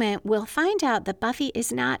a moment, we'll find out that Buffy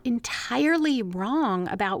is not entirely wrong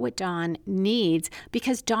about what Dawn needs,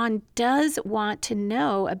 because Dawn does want to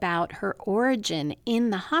know about her origin in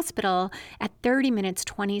the hospital. At 30 minutes,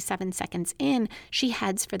 27 seconds in, she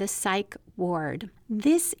heads for the psych ward.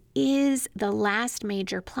 This is the last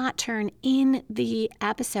major plot turn in the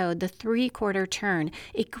episode, the 3/4 turn.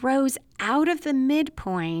 It grows out of the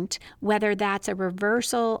midpoint, whether that's a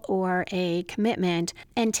reversal or a commitment,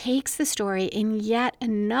 and takes the story in yet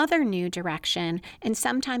another new direction, and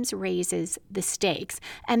sometimes raises the stakes.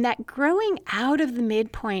 And that growing out of the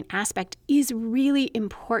midpoint aspect is really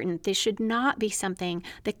important. This should not be something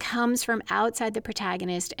that comes from outside the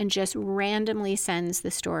protagonist and just randomly sends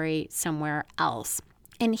the story somewhere else.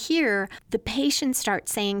 And here, the patient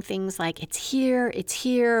starts saying things like, it's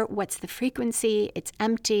here, what's the frequency, it's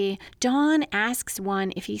empty. Dawn asks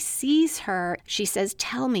one if he sees her. She says,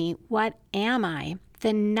 tell me, what am I?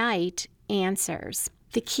 The knight answers,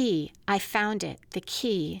 the key, I found it, the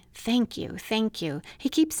key, thank you, thank you. He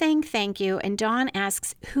keeps saying thank you, and Dawn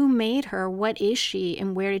asks who made her, what is she,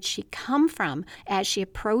 and where did she come from? As she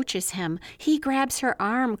approaches him, he grabs her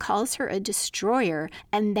arm, calls her a destroyer,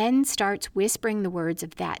 and then starts whispering the words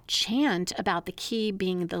of that chant about the key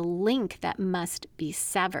being the link that must be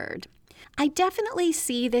severed. I definitely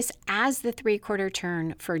see this as the 3/4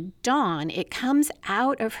 turn for Dawn. It comes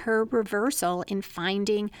out of her reversal in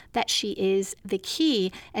finding that she is the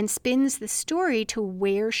key, and spins the story to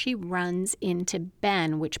where she runs into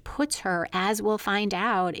Ben, which puts her, as we'll find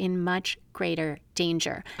out, in much greater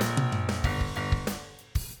danger.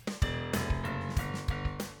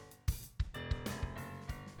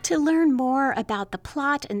 To learn more about the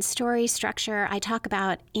plot and story structure I talk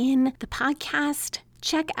about in the podcast,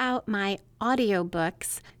 check out my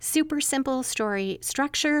audiobooks, Super Simple Story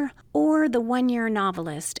Structure, or The One-Year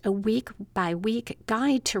Novelist, a week-by-week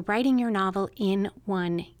guide to writing your novel in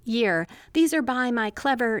 1 year. These are by my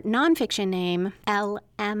clever nonfiction name,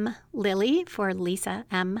 L.M. Lilly, for Lisa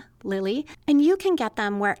M. Lilly, and you can get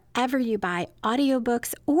them wherever you buy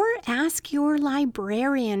audiobooks or ask your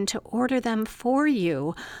librarian to order them for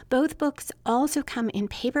you. Both books also come in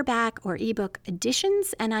paperback or ebook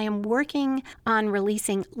editions, and I am working on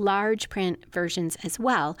releasing large print versions as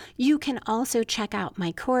well. You can also check out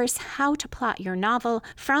my course, How to Plot Your Novel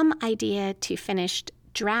from Idea to Finished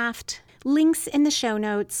Draft. Links in the show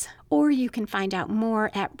notes, or you can find out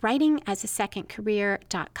more at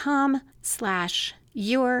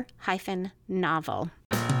writingasasecondcareer.com/your-novel.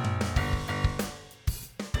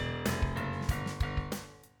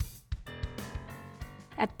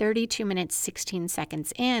 At 32 minutes, 16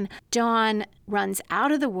 seconds in, Dawn runs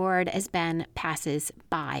out of the ward as Ben passes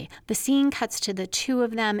by. The scene cuts to the two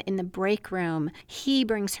of them in the break room. He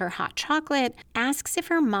brings her hot chocolate, asks if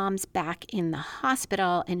her mom's back in the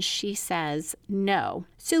hospital, and she says no.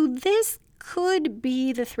 So this could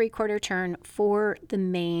be the three-quarter turn for the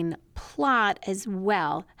main plot as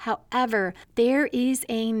well. However, there is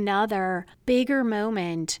another bigger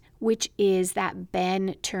moment, which is that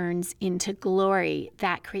Ben turns into Glory.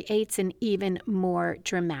 That creates an even more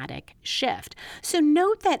dramatic shift. So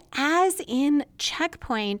note that as in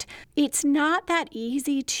Checkpoint, it's not that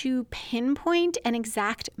easy to pinpoint an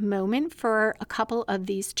exact moment for a couple of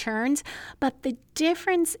these turns, but the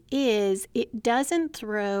difference is it doesn't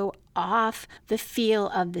throw off the feel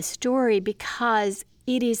of the story because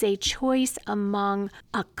it is a choice among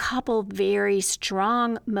a couple very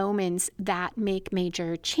strong moments that make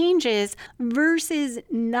major changes versus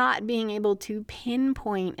not being able to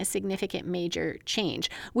pinpoint a significant major change,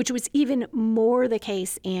 which was even more the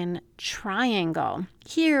case in Triangle.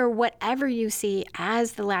 Here, whatever you see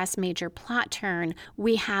as the last major plot turn,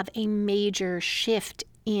 we have a major shift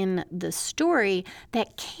in the story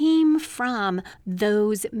that came from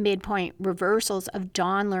those midpoint reversals of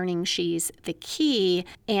Dawn learning she's the key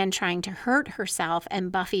and trying to hurt herself,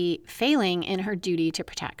 and Buffy failing in her duty to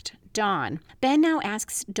protect Dawn. Ben now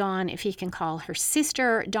asks Dawn if he can call her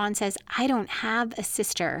sister. Dawn says, "I don't have a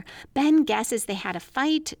sister." Ben guesses they had a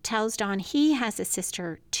fight, tells Dawn he has a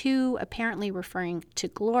sister too, apparently referring to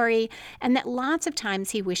Glory, and that lots of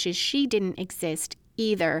times he wishes she didn't exist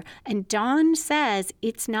either. And Dawn says,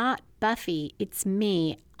 "It's not Buffy, it's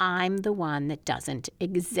me. I'm the one that doesn't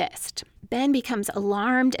exist." Ben becomes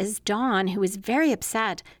alarmed as Dawn, who is very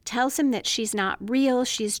upset, tells him that she's not real.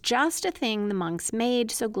 She's just a thing the monks made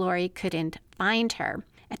so Glory couldn't find her.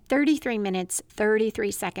 At 33 minutes,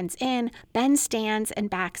 33 seconds in, Ben stands and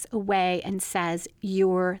backs away and says,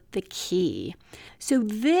 "You're the key." So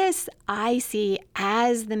this I see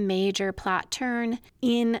as the major plot turn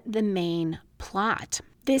in the main plot.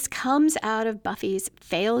 This comes out of Buffy's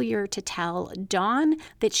failure to tell Dawn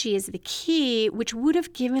that she is the key, which would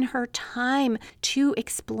have given her time to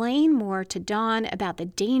explain more to Dawn about the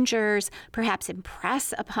dangers, perhaps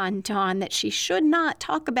impress upon Dawn that she should not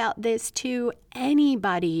talk about this to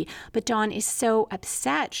anybody. But Dawn is so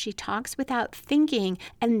upset, she talks without thinking,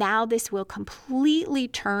 and now this will completely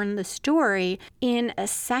turn the story in a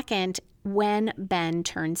second when Ben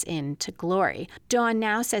turns into Glory. Dawn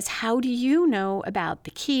now says, "How do you know about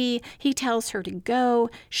the key?" He tells her to go.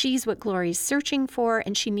 She's what Glory's searching for,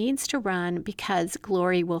 and she needs to run because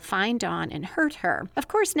Glory will find Dawn and hurt her. Of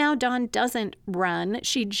course, now Dawn doesn't run.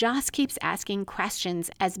 She just keeps asking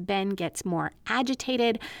questions as Ben gets more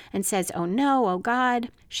agitated and says, "Oh no, oh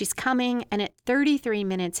God, she's coming." And at 33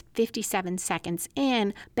 minutes, 57 seconds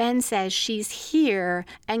in, Ben says she's here,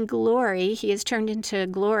 and Glory, he has turned into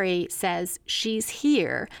Glory, says she's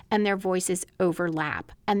here, and their voices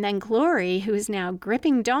overlap. And then Glory, who is now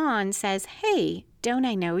gripping Dawn, says, "Hey, don't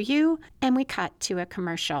I know you?" And we cut to a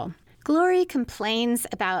commercial. Glory complains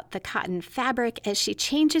about the cotton fabric as she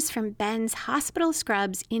changes from Ben's hospital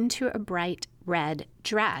scrubs into a bright red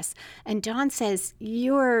dress. And Dawn says,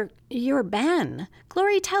 You're Ben.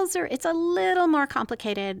 Glory tells her it's a little more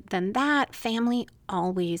complicated than that. Family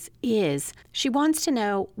always is. She wants to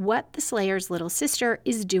know what the Slayer's little sister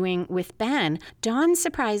is doing with Ben. Dawn's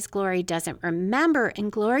surprised Glory doesn't remember,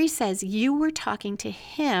 and Glory says, "You were talking to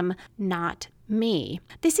him, not me.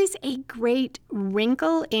 This is a great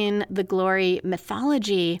wrinkle in the Glory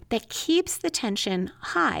mythology that keeps the tension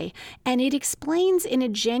high, and it explains in a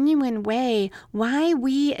genuine way why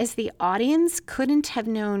we as the audience couldn't have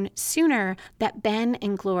known sooner that Ben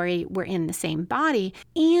and Glory were in the same body,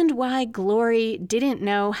 and why Glory didn't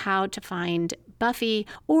know how to find Buffy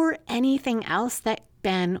or anything else that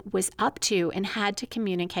Ben was up to and had to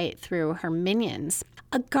communicate through her minions.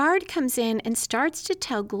 A guard comes in and starts to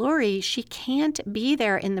tell Glory she can't be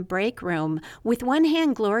there in the break room. With one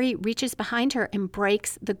hand, Glory reaches behind her and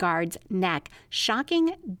breaks the guard's neck,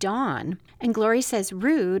 shocking Dawn. And Glory says,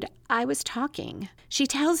 "Rude, I was talking." She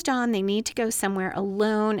tells Dawn they need to go somewhere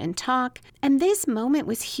alone and talk. And this moment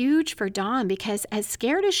was huge for Dawn because as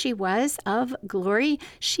scared as she was of Glory,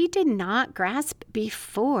 she did not grasp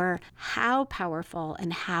before how powerful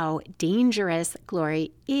and how dangerous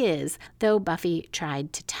Glory is, though Buffy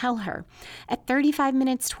tried to tell her. At 35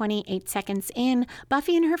 minutes, 28 seconds in,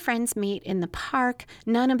 Buffy and her friends meet in the park.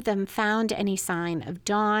 None of them found any sign of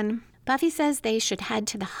Dawn. Buffy says they should head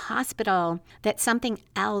to the hospital, that something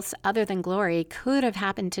else other than Glory could have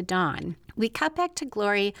happened to Dawn. We cut back to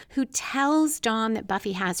Glory, who tells Dawn that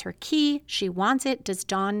Buffy has her key. She wants it. Does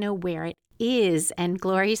Dawn know where it is? And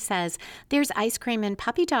Glory says, "There's ice cream and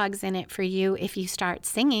puppy dogs in it for you if you start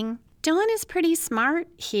singing." Dawn is pretty smart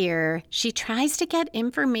here. She tries to get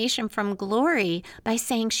information from Glory by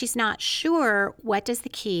saying she's not sure what does the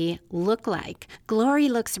key look like. Glory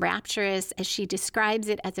looks rapturous as she describes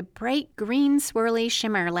it as a bright green swirly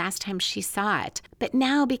shimmer last time she saw it. But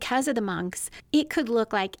now, because of the monks, it could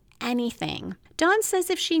look like anything. Dawn says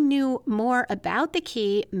if she knew more about the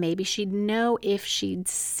key, maybe she'd know if she'd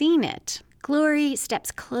seen it. Glory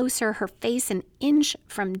steps closer, her face an inch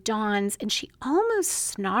from Dawn's, and she almost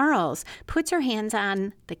snarls, puts her hands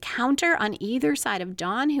on the counter on either side of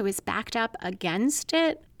Dawn, who is backed up against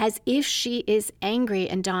it, as if she is angry,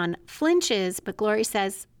 and Dawn flinches, but Glory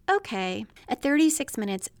says, "Okay." At 36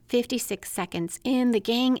 minutes, 56 seconds in, the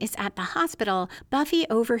gang is at the hospital. Buffy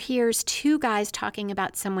overhears two guys talking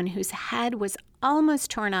about someone whose head was almost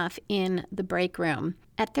torn off in the break room.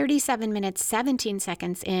 At 37 minutes, 17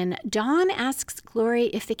 seconds in, Dawn asks Glory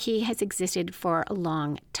if the key has existed for a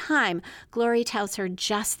long time. Glory tells her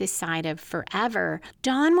just this side of forever.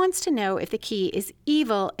 Dawn wants to know if the key is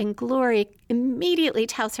evil, and Glory immediately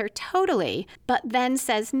tells her totally, but then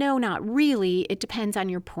says, no, not really. It depends on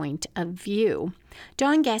your point of view.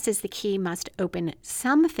 Dawn guesses the key must open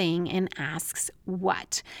something and asks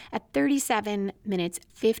what. At 37 minutes,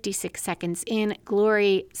 56 seconds in,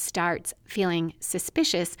 Glory starts feeling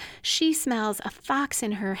suspicious. She smells a fox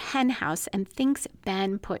in her hen house and thinks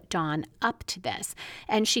Ben put Dawn up to this.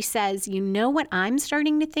 And she says, "You know what I'm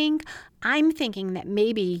starting to think? I'm thinking that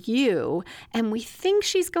maybe you," and we think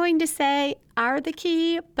she's going to say, "are the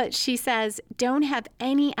key," but she says, "don't have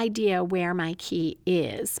any idea where my key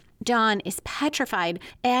is." Dawn is petrified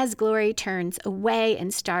as Glory turns away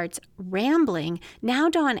and starts rambling. Now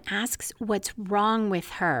Dawn asks what's wrong with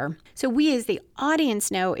her. So we as the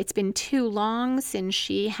audience know it's been too long since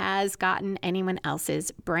she has gotten anyone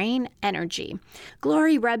else's brain energy.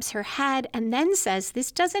 Glory rubs her head and then says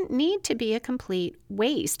this doesn't need to be a complete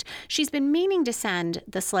waste. She's been meaning to send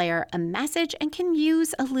the Slayer a message and can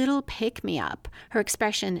use a little pick-me-up. Her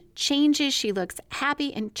expression changes. She looks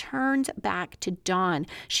happy and turns back to Dawn.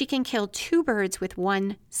 She can kill two birds with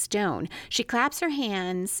one stone. She claps her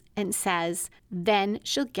hands and says, then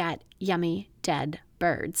she'll get yummy dead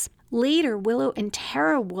birds. Later, Willow and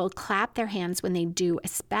Tara will clap their hands when they do a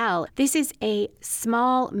spell. This is a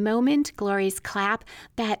small moment, Glory's clap,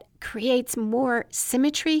 that creates more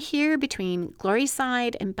symmetry here between Glory's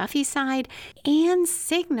side and Buffy's side and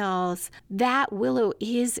signals that Willow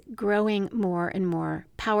is growing more and more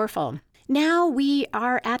powerful. Now we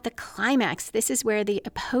are at the climax. This is where the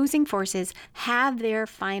opposing forces have their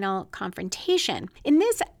final confrontation. In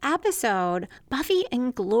this episode, Buffy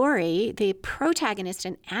and Glory, the protagonist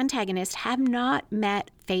and antagonist, have not met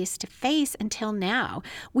face to face until now.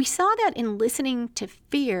 We saw that in Listening to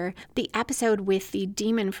Fear, the episode with the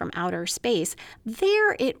demon from outer space.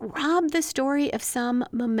 There, it robbed the story of some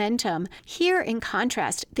momentum. Here, in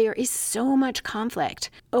contrast, there is so much conflict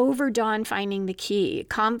over Dawn finding the key.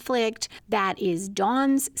 Conflict that is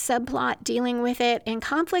Dawn's subplot dealing with it, and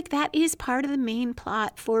conflict that is part of the main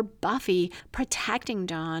plot for Buffy, protecting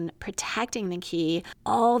Dawn, protecting the key,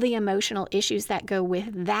 all the emotional issues that go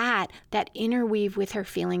with that interweave with her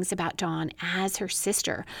feelings about Dawn as her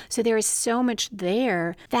sister. So there is so much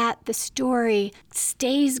there that the story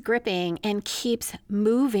stays gripping and keeps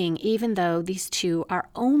moving, even though these two are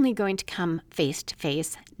only going to come face to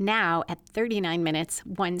face now at 39 minutes,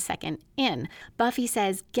 1 second in. Buffy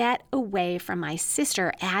says, "Get away from my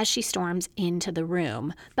sister," as she storms into the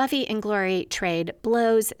room. Buffy and Glory trade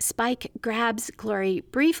blows. Spike grabs Glory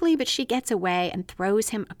briefly, but she gets away and throws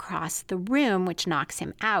him across the room, which knocks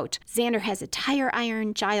him out. Xander has a tire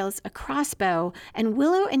iron, Giles a crossbow, and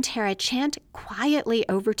Willow and Tara chant quietly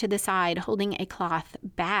over to the side, holding a cloth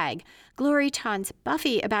bag. Glory taunts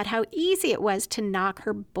Buffy about how easy it was to knock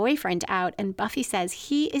her boyfriend out, and Buffy says,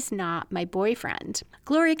 "He is not my boyfriend."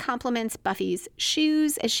 Glory compliments Buffy's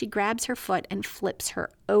shoes as she grabs her foot and flips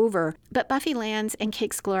her over, but Buffy lands and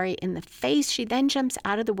kicks Glory in the face. She then jumps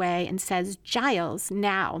out of the way and says, "Giles,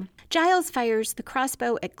 now." Giles fires the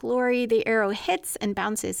crossbow at Glory. The arrow hits and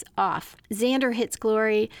bounces off. Xander hits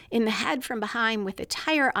Glory in the head from behind with a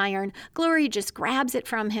tire iron. Glory just grabs it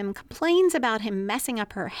from him, complains about him messing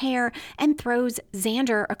up her hair, and throws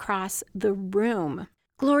Xander across the room.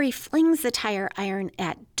 Glory flings the tire iron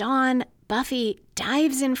at Dawn. Buffy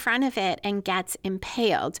dives in front of it and gets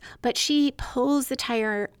impaled, but she pulls the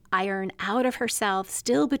tire iron out of herself,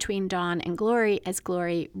 still between Dawn and Glory, as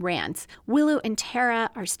Glory rants. Willow and Tara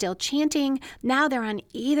are still chanting. Now they're on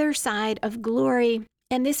either side of Glory,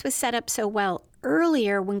 and this was set up so well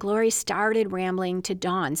earlier when Glory started rambling to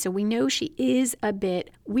Dawn. So we know she is a bit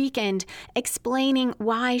weakened, explaining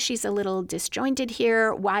why she's a little disjointed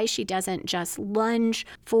here, why she doesn't just lunge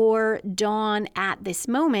for Dawn at this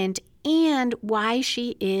moment, and why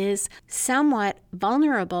she is somewhat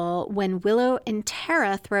vulnerable when Willow and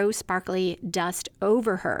Tara throw sparkly dust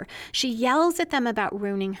over her. She yells at them about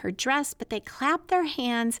ruining her dress, but they clap their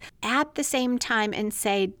hands at the same time and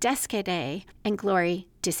say, "Descade," and Glory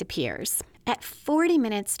disappears. At 40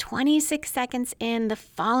 minutes, 26 seconds in, the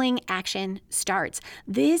falling action starts.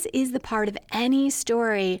 This is the part of any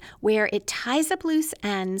story where it ties up loose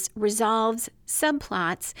ends, resolves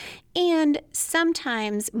subplots, and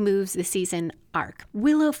sometimes moves the season arc.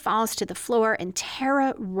 Willow falls to the floor and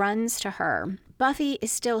Tara runs to her. Buffy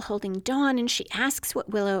is still holding Dawn and she asks what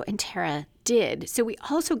Willow and Tara did. So we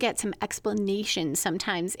also get some explanation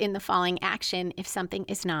sometimes in the falling action if something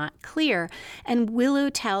is not clear. And Willow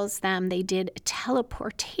tells them they did a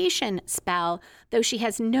teleportation spell, though she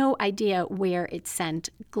has no idea where it sent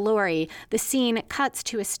Glory. The scene cuts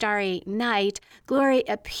to a starry night. Glory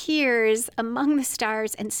appears among the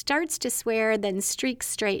stars and starts to swear, then streaks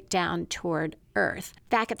straight down toward Earth.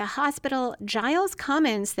 Back at the hospital, Giles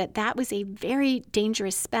comments that that was a very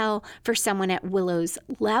dangerous spell for someone at Willow's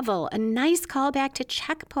level. A nice callback to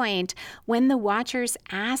Checkpoint when the Watchers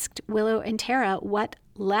asked Willow and Tara what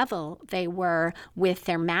level they were with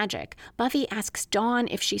their magic. Buffy asks Dawn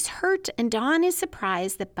if she's hurt, and Dawn is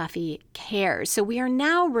surprised that Buffy cares. So we are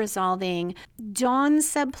now resolving Dawn's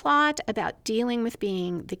subplot about dealing with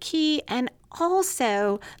being the key and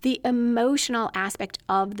also the emotional aspect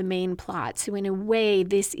of the main plot. So in a way,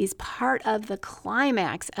 this is part of the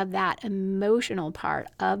climax of that emotional part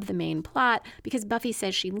of the main plot, because Buffy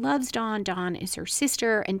says she loves Dawn, Dawn is her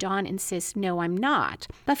sister, and Dawn insists, "No, I'm not."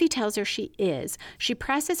 Buffy tells her she is. She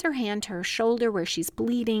presses her hand to her shoulder where she's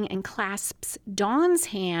bleeding and clasps Dawn's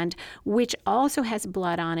hand, which also has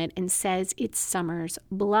blood on it, and says it's Summer's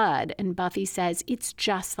blood. And Buffy says, "It's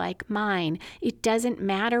just like mine. It doesn't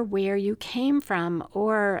matter where you came from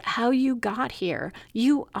or how you got here.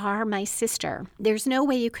 You are my sister. There's no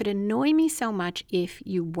way you could annoy me so much if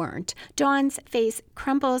you weren't." Dawn's face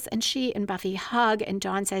crumples and she and Buffy hug, and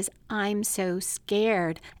Dawn says, "I'm so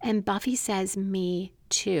scared." And Buffy says, "Me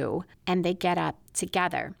too." And they get up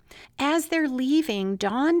together. As they're leaving,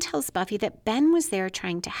 Dawn tells Buffy that Ben was there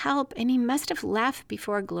trying to help and he must have left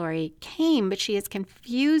before Glory came, but she is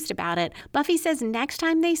confused about it. Buffy says next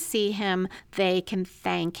time they see him, they can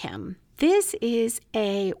thank him. This is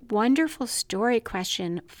a wonderful story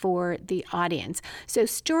question for the audience. So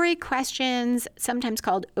story questions, sometimes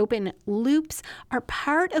called open loops, are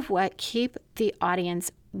part of what keep the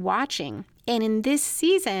audience watching. And in this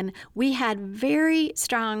season, we had very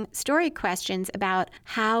strong story questions about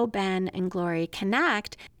how Ben and Glory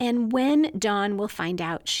connect and when Dawn will find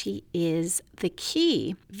out she is the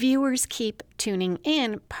key. Viewers keep tuning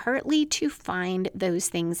in partly to find those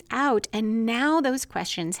things out, and now those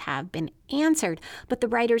questions have been answered, but the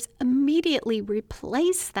writers immediately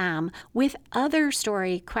replace them with other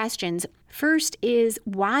story questions. First is,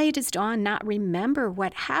 why does Dawn not remember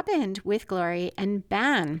what happened with Glory and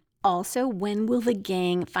Ben? Also, when will the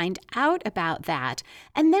gang find out about that?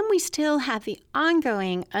 And then we still have the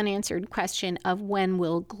ongoing unanswered question of when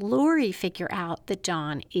will Glory figure out that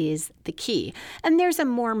Dawn is the key? And there's a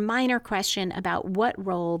more minor question about what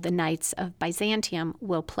role the Knights of Byzantium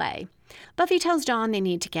will play. Buffy tells Dawn they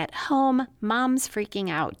need to get home. Mom's freaking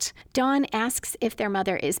out. Dawn asks if their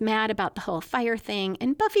mother is mad about the whole fire thing,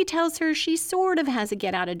 and Buffy tells her she sort of has a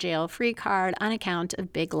get-out-of-jail-free card on account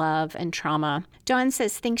of big love and trauma. Dawn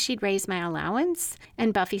says, "Think she'd raise my allowance?"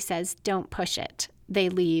 And Buffy says, "Don't push it." They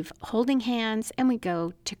leave holding hands, and we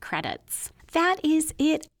go to credits. That is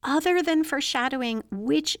it, other than foreshadowing,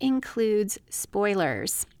 which includes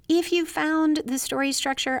spoilers. If you found the story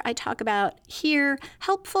structure I talk about here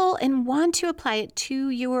helpful and want to apply it to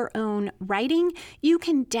your own writing, you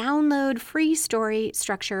can download free story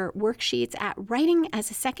structure worksheets at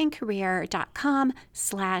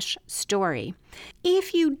writingasasecondcareer.com/story.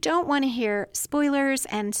 If you don't want to hear spoilers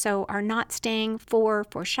and so are not staying for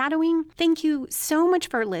foreshadowing, thank you so much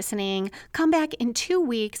for listening. Come back in 2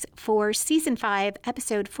 weeks for Season 5,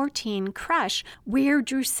 Episode 14, Crush, where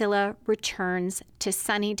Drusilla returns to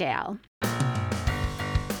Sunnydale.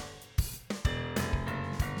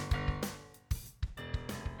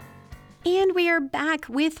 And we are back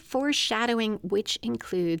with foreshadowing, which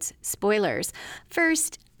includes spoilers.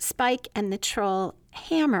 First, Spike and the troll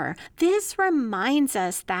hammer. This reminds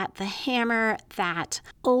us that the hammer that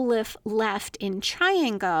Olaf left in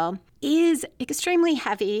Triangle is extremely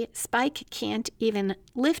heavy. Spike can't even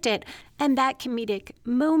lift it. And that comedic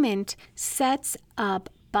moment sets up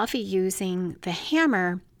Buffy using the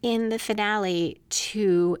hammer in the finale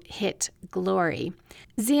to hit Glory.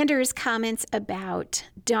 Xander's comments about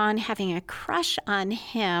Dawn having a crush on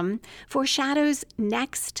him foreshadows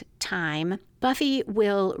next time Buffy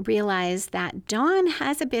will realize that Dawn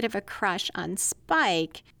has a bit of a crush on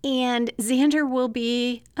Spike, and Xander will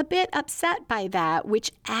be a bit upset by that,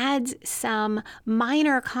 which adds some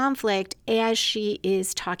minor conflict as she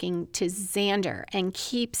is talking to Xander and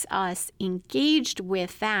keeps us engaged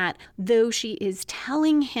with that, though she is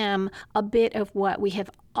telling him a bit of what we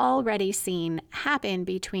have already seen happen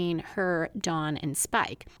between her, Dawn, and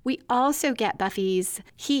Spike. We also get Buffy's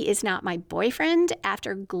 "he is not my boyfriend"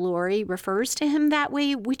 after Glory refers to him that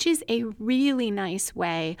way, which is a really nice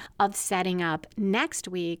way of setting up next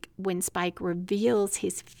week when Spike reveals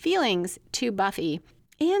his feelings to Buffy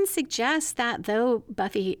and suggests that though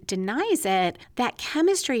Buffy denies it, that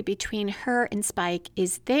chemistry between her and Spike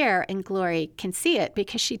is there, and Glory can see it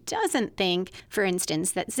because she doesn't think, for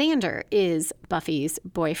instance, that Xander is Buffy's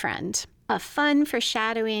boyfriend. A fun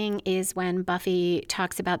foreshadowing is when Buffy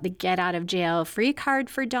talks about the get-out-of-jail-free card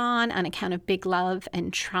for Dawn on account of big love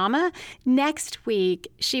and trauma. Next week,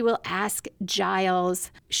 she will ask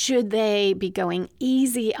Giles, should they be going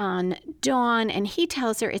easy on Dawn? And he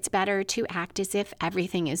tells her it's better to act as if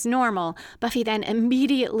everything is normal. Buffy then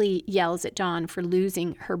immediately yells at Dawn for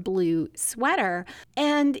losing her blue sweater.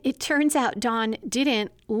 And it turns out Dawn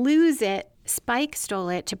didn't lose it. Spike stole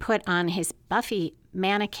it to put on his Buffy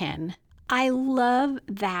mannequin. I love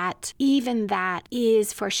that even that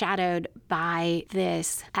is foreshadowed by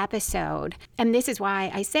this episode. And this is why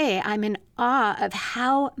I say I'm in awe of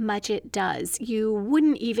how much it does. You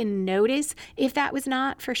wouldn't even notice if that was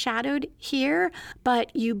not foreshadowed here,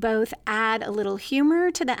 but you both add a little humor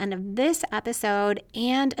to the end of this episode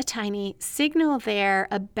and a tiny signal there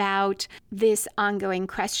about this ongoing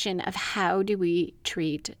question of how do we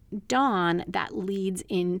treat Dawn that leads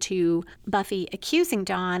into Buffy accusing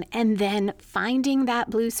Dawn and then finding that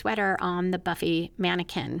blue sweater on the Buffy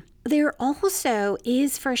mannequin. There also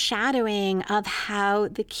is foreshadowing of how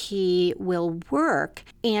the key will work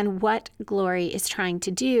and what Glory is trying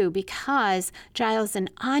to do, because Giles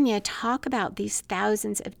and Anya talk about these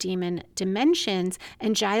thousands of demon dimensions,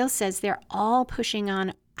 and Giles says they're all pushing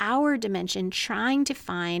on our dimension, trying to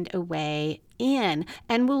find a way in,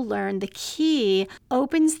 and we'll learn the key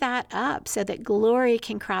opens that up so that Glory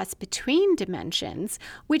can cross between dimensions,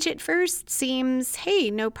 which at first seems,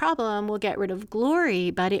 hey, no problem, we'll get rid of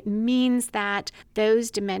Glory, but it means that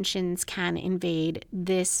those dimensions can invade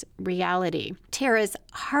this reality. Tara's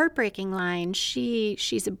heartbreaking line,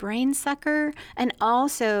 she's a brain sucker, and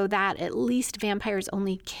also that at least vampires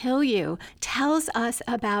only kill you, tells us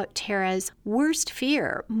about Tara's worst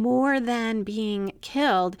fear, more than being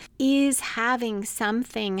killed, is having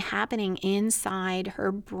something happening inside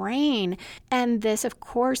her brain. And this, of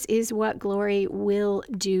course, is what Glory will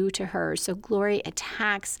do to her. So Glory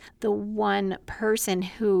attacks the one person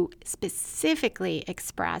who specifically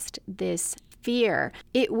expressed this fear.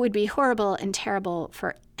 It would be horrible and terrible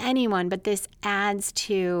for anyone, but this adds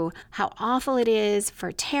to how awful it is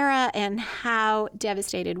for Tara and how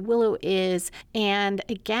devastated Willow is. And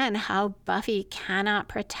again, how Buffy cannot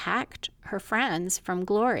protect her friends from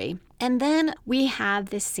Glory. And then we have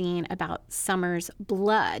this scene about Summer's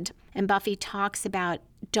blood. And Buffy talks about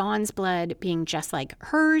Dawn's blood being just like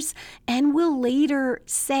hers, and will later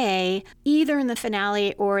say, either in the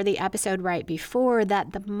finale or the episode right before,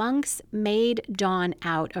 that the monks made Dawn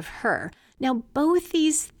out of her. Now, both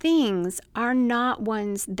these things are not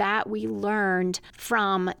ones that we learned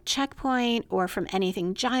from Checkpoint or from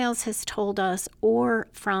anything Giles has told us or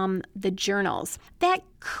from the journals. That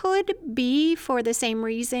could be for the same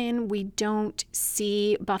reason we don't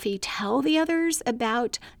see Buffy tell the others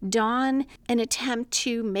about Dawn, an attempt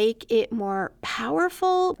to make it more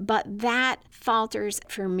powerful, but that falters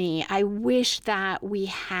for me. I wish that we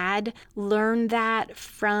had learned that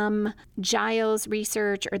from Giles'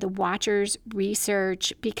 research or the Watchers'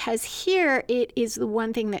 research, because here it is the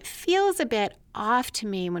one thing that feels a bit off to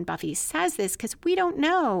me when Buffy says this, because we don't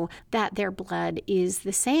know that their blood is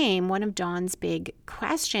the same. One of Dawn's big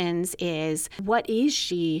questions is, what is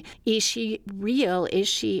she? Is she real? Is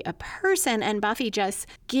she a person? And Buffy just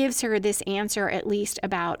gives her this answer, at least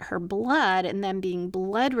about her blood and them being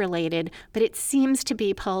blood related, but it seems to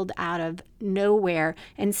be pulled out of nowhere.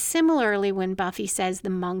 And similarly, when Buffy says the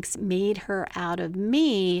monks made her out of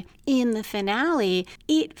me in the finale,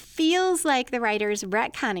 it feels like the writers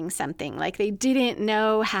retconning something, like they didn't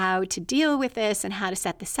know how to deal with this and how to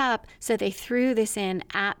set this up, so they threw this in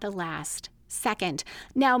at the last second.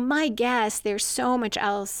 Now, my guess, there's so much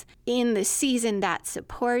else in the season that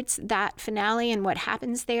supports that finale and what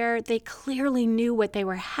happens there. They clearly knew what they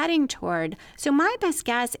were heading toward. So my best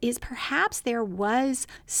guess is perhaps there was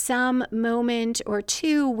some moment or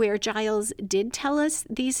two where Giles did tell us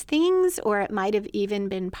these things, or it might have even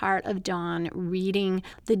been part of Dawn reading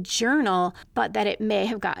the journal, but that it may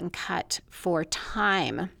have gotten cut for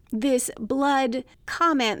time. This blood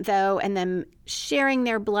comment, though, and them sharing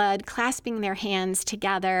their blood, clasping their hands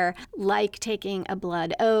together, like taking a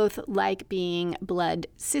blood oath, like being blood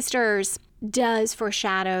sisters, does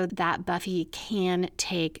foreshadow that Buffy can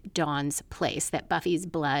take Dawn's place, that Buffy's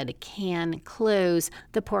blood can close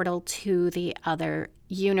the portal to the other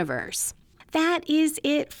universe. That is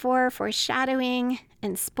it for foreshadowing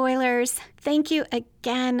and spoilers. Thank you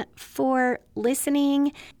again for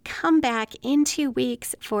listening. Come back in 2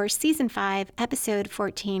 weeks for Season 5, Episode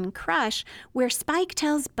 14, Crush, where Spike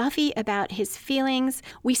tells Buffy about his feelings.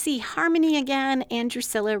 We see Harmony again, and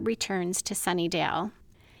Drusilla returns to Sunnydale.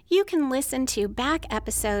 You can listen to back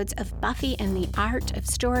episodes of Buffy and the Art of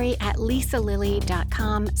Story at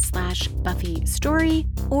lisalilly.com/Buffy Story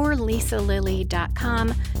or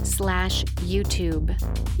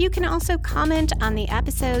lisalilly.com/YouTube. You can also comment on the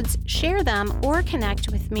episodes, share them, or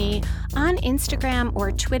connect with me on Instagram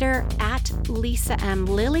or Twitter at Lisa M.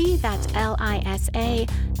 Lilly, that's Lisa,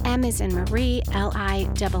 M as in Marie,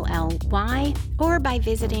 Lilly, or by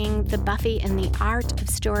visiting the Buffy and the Art of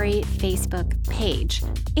Story Facebook page.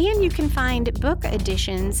 And you can find book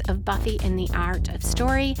editions of Buffy and the Art of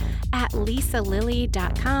Story at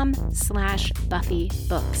lisalilly.com/Buffy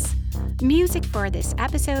Books. Music for this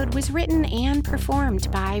episode was written and performed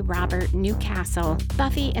by Robert Newcastle.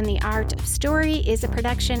 Buffy and the Art of Story is a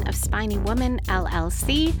production of Spiny Woman,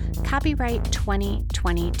 LLC, copyright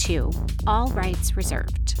 2022. All rights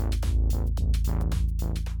reserved.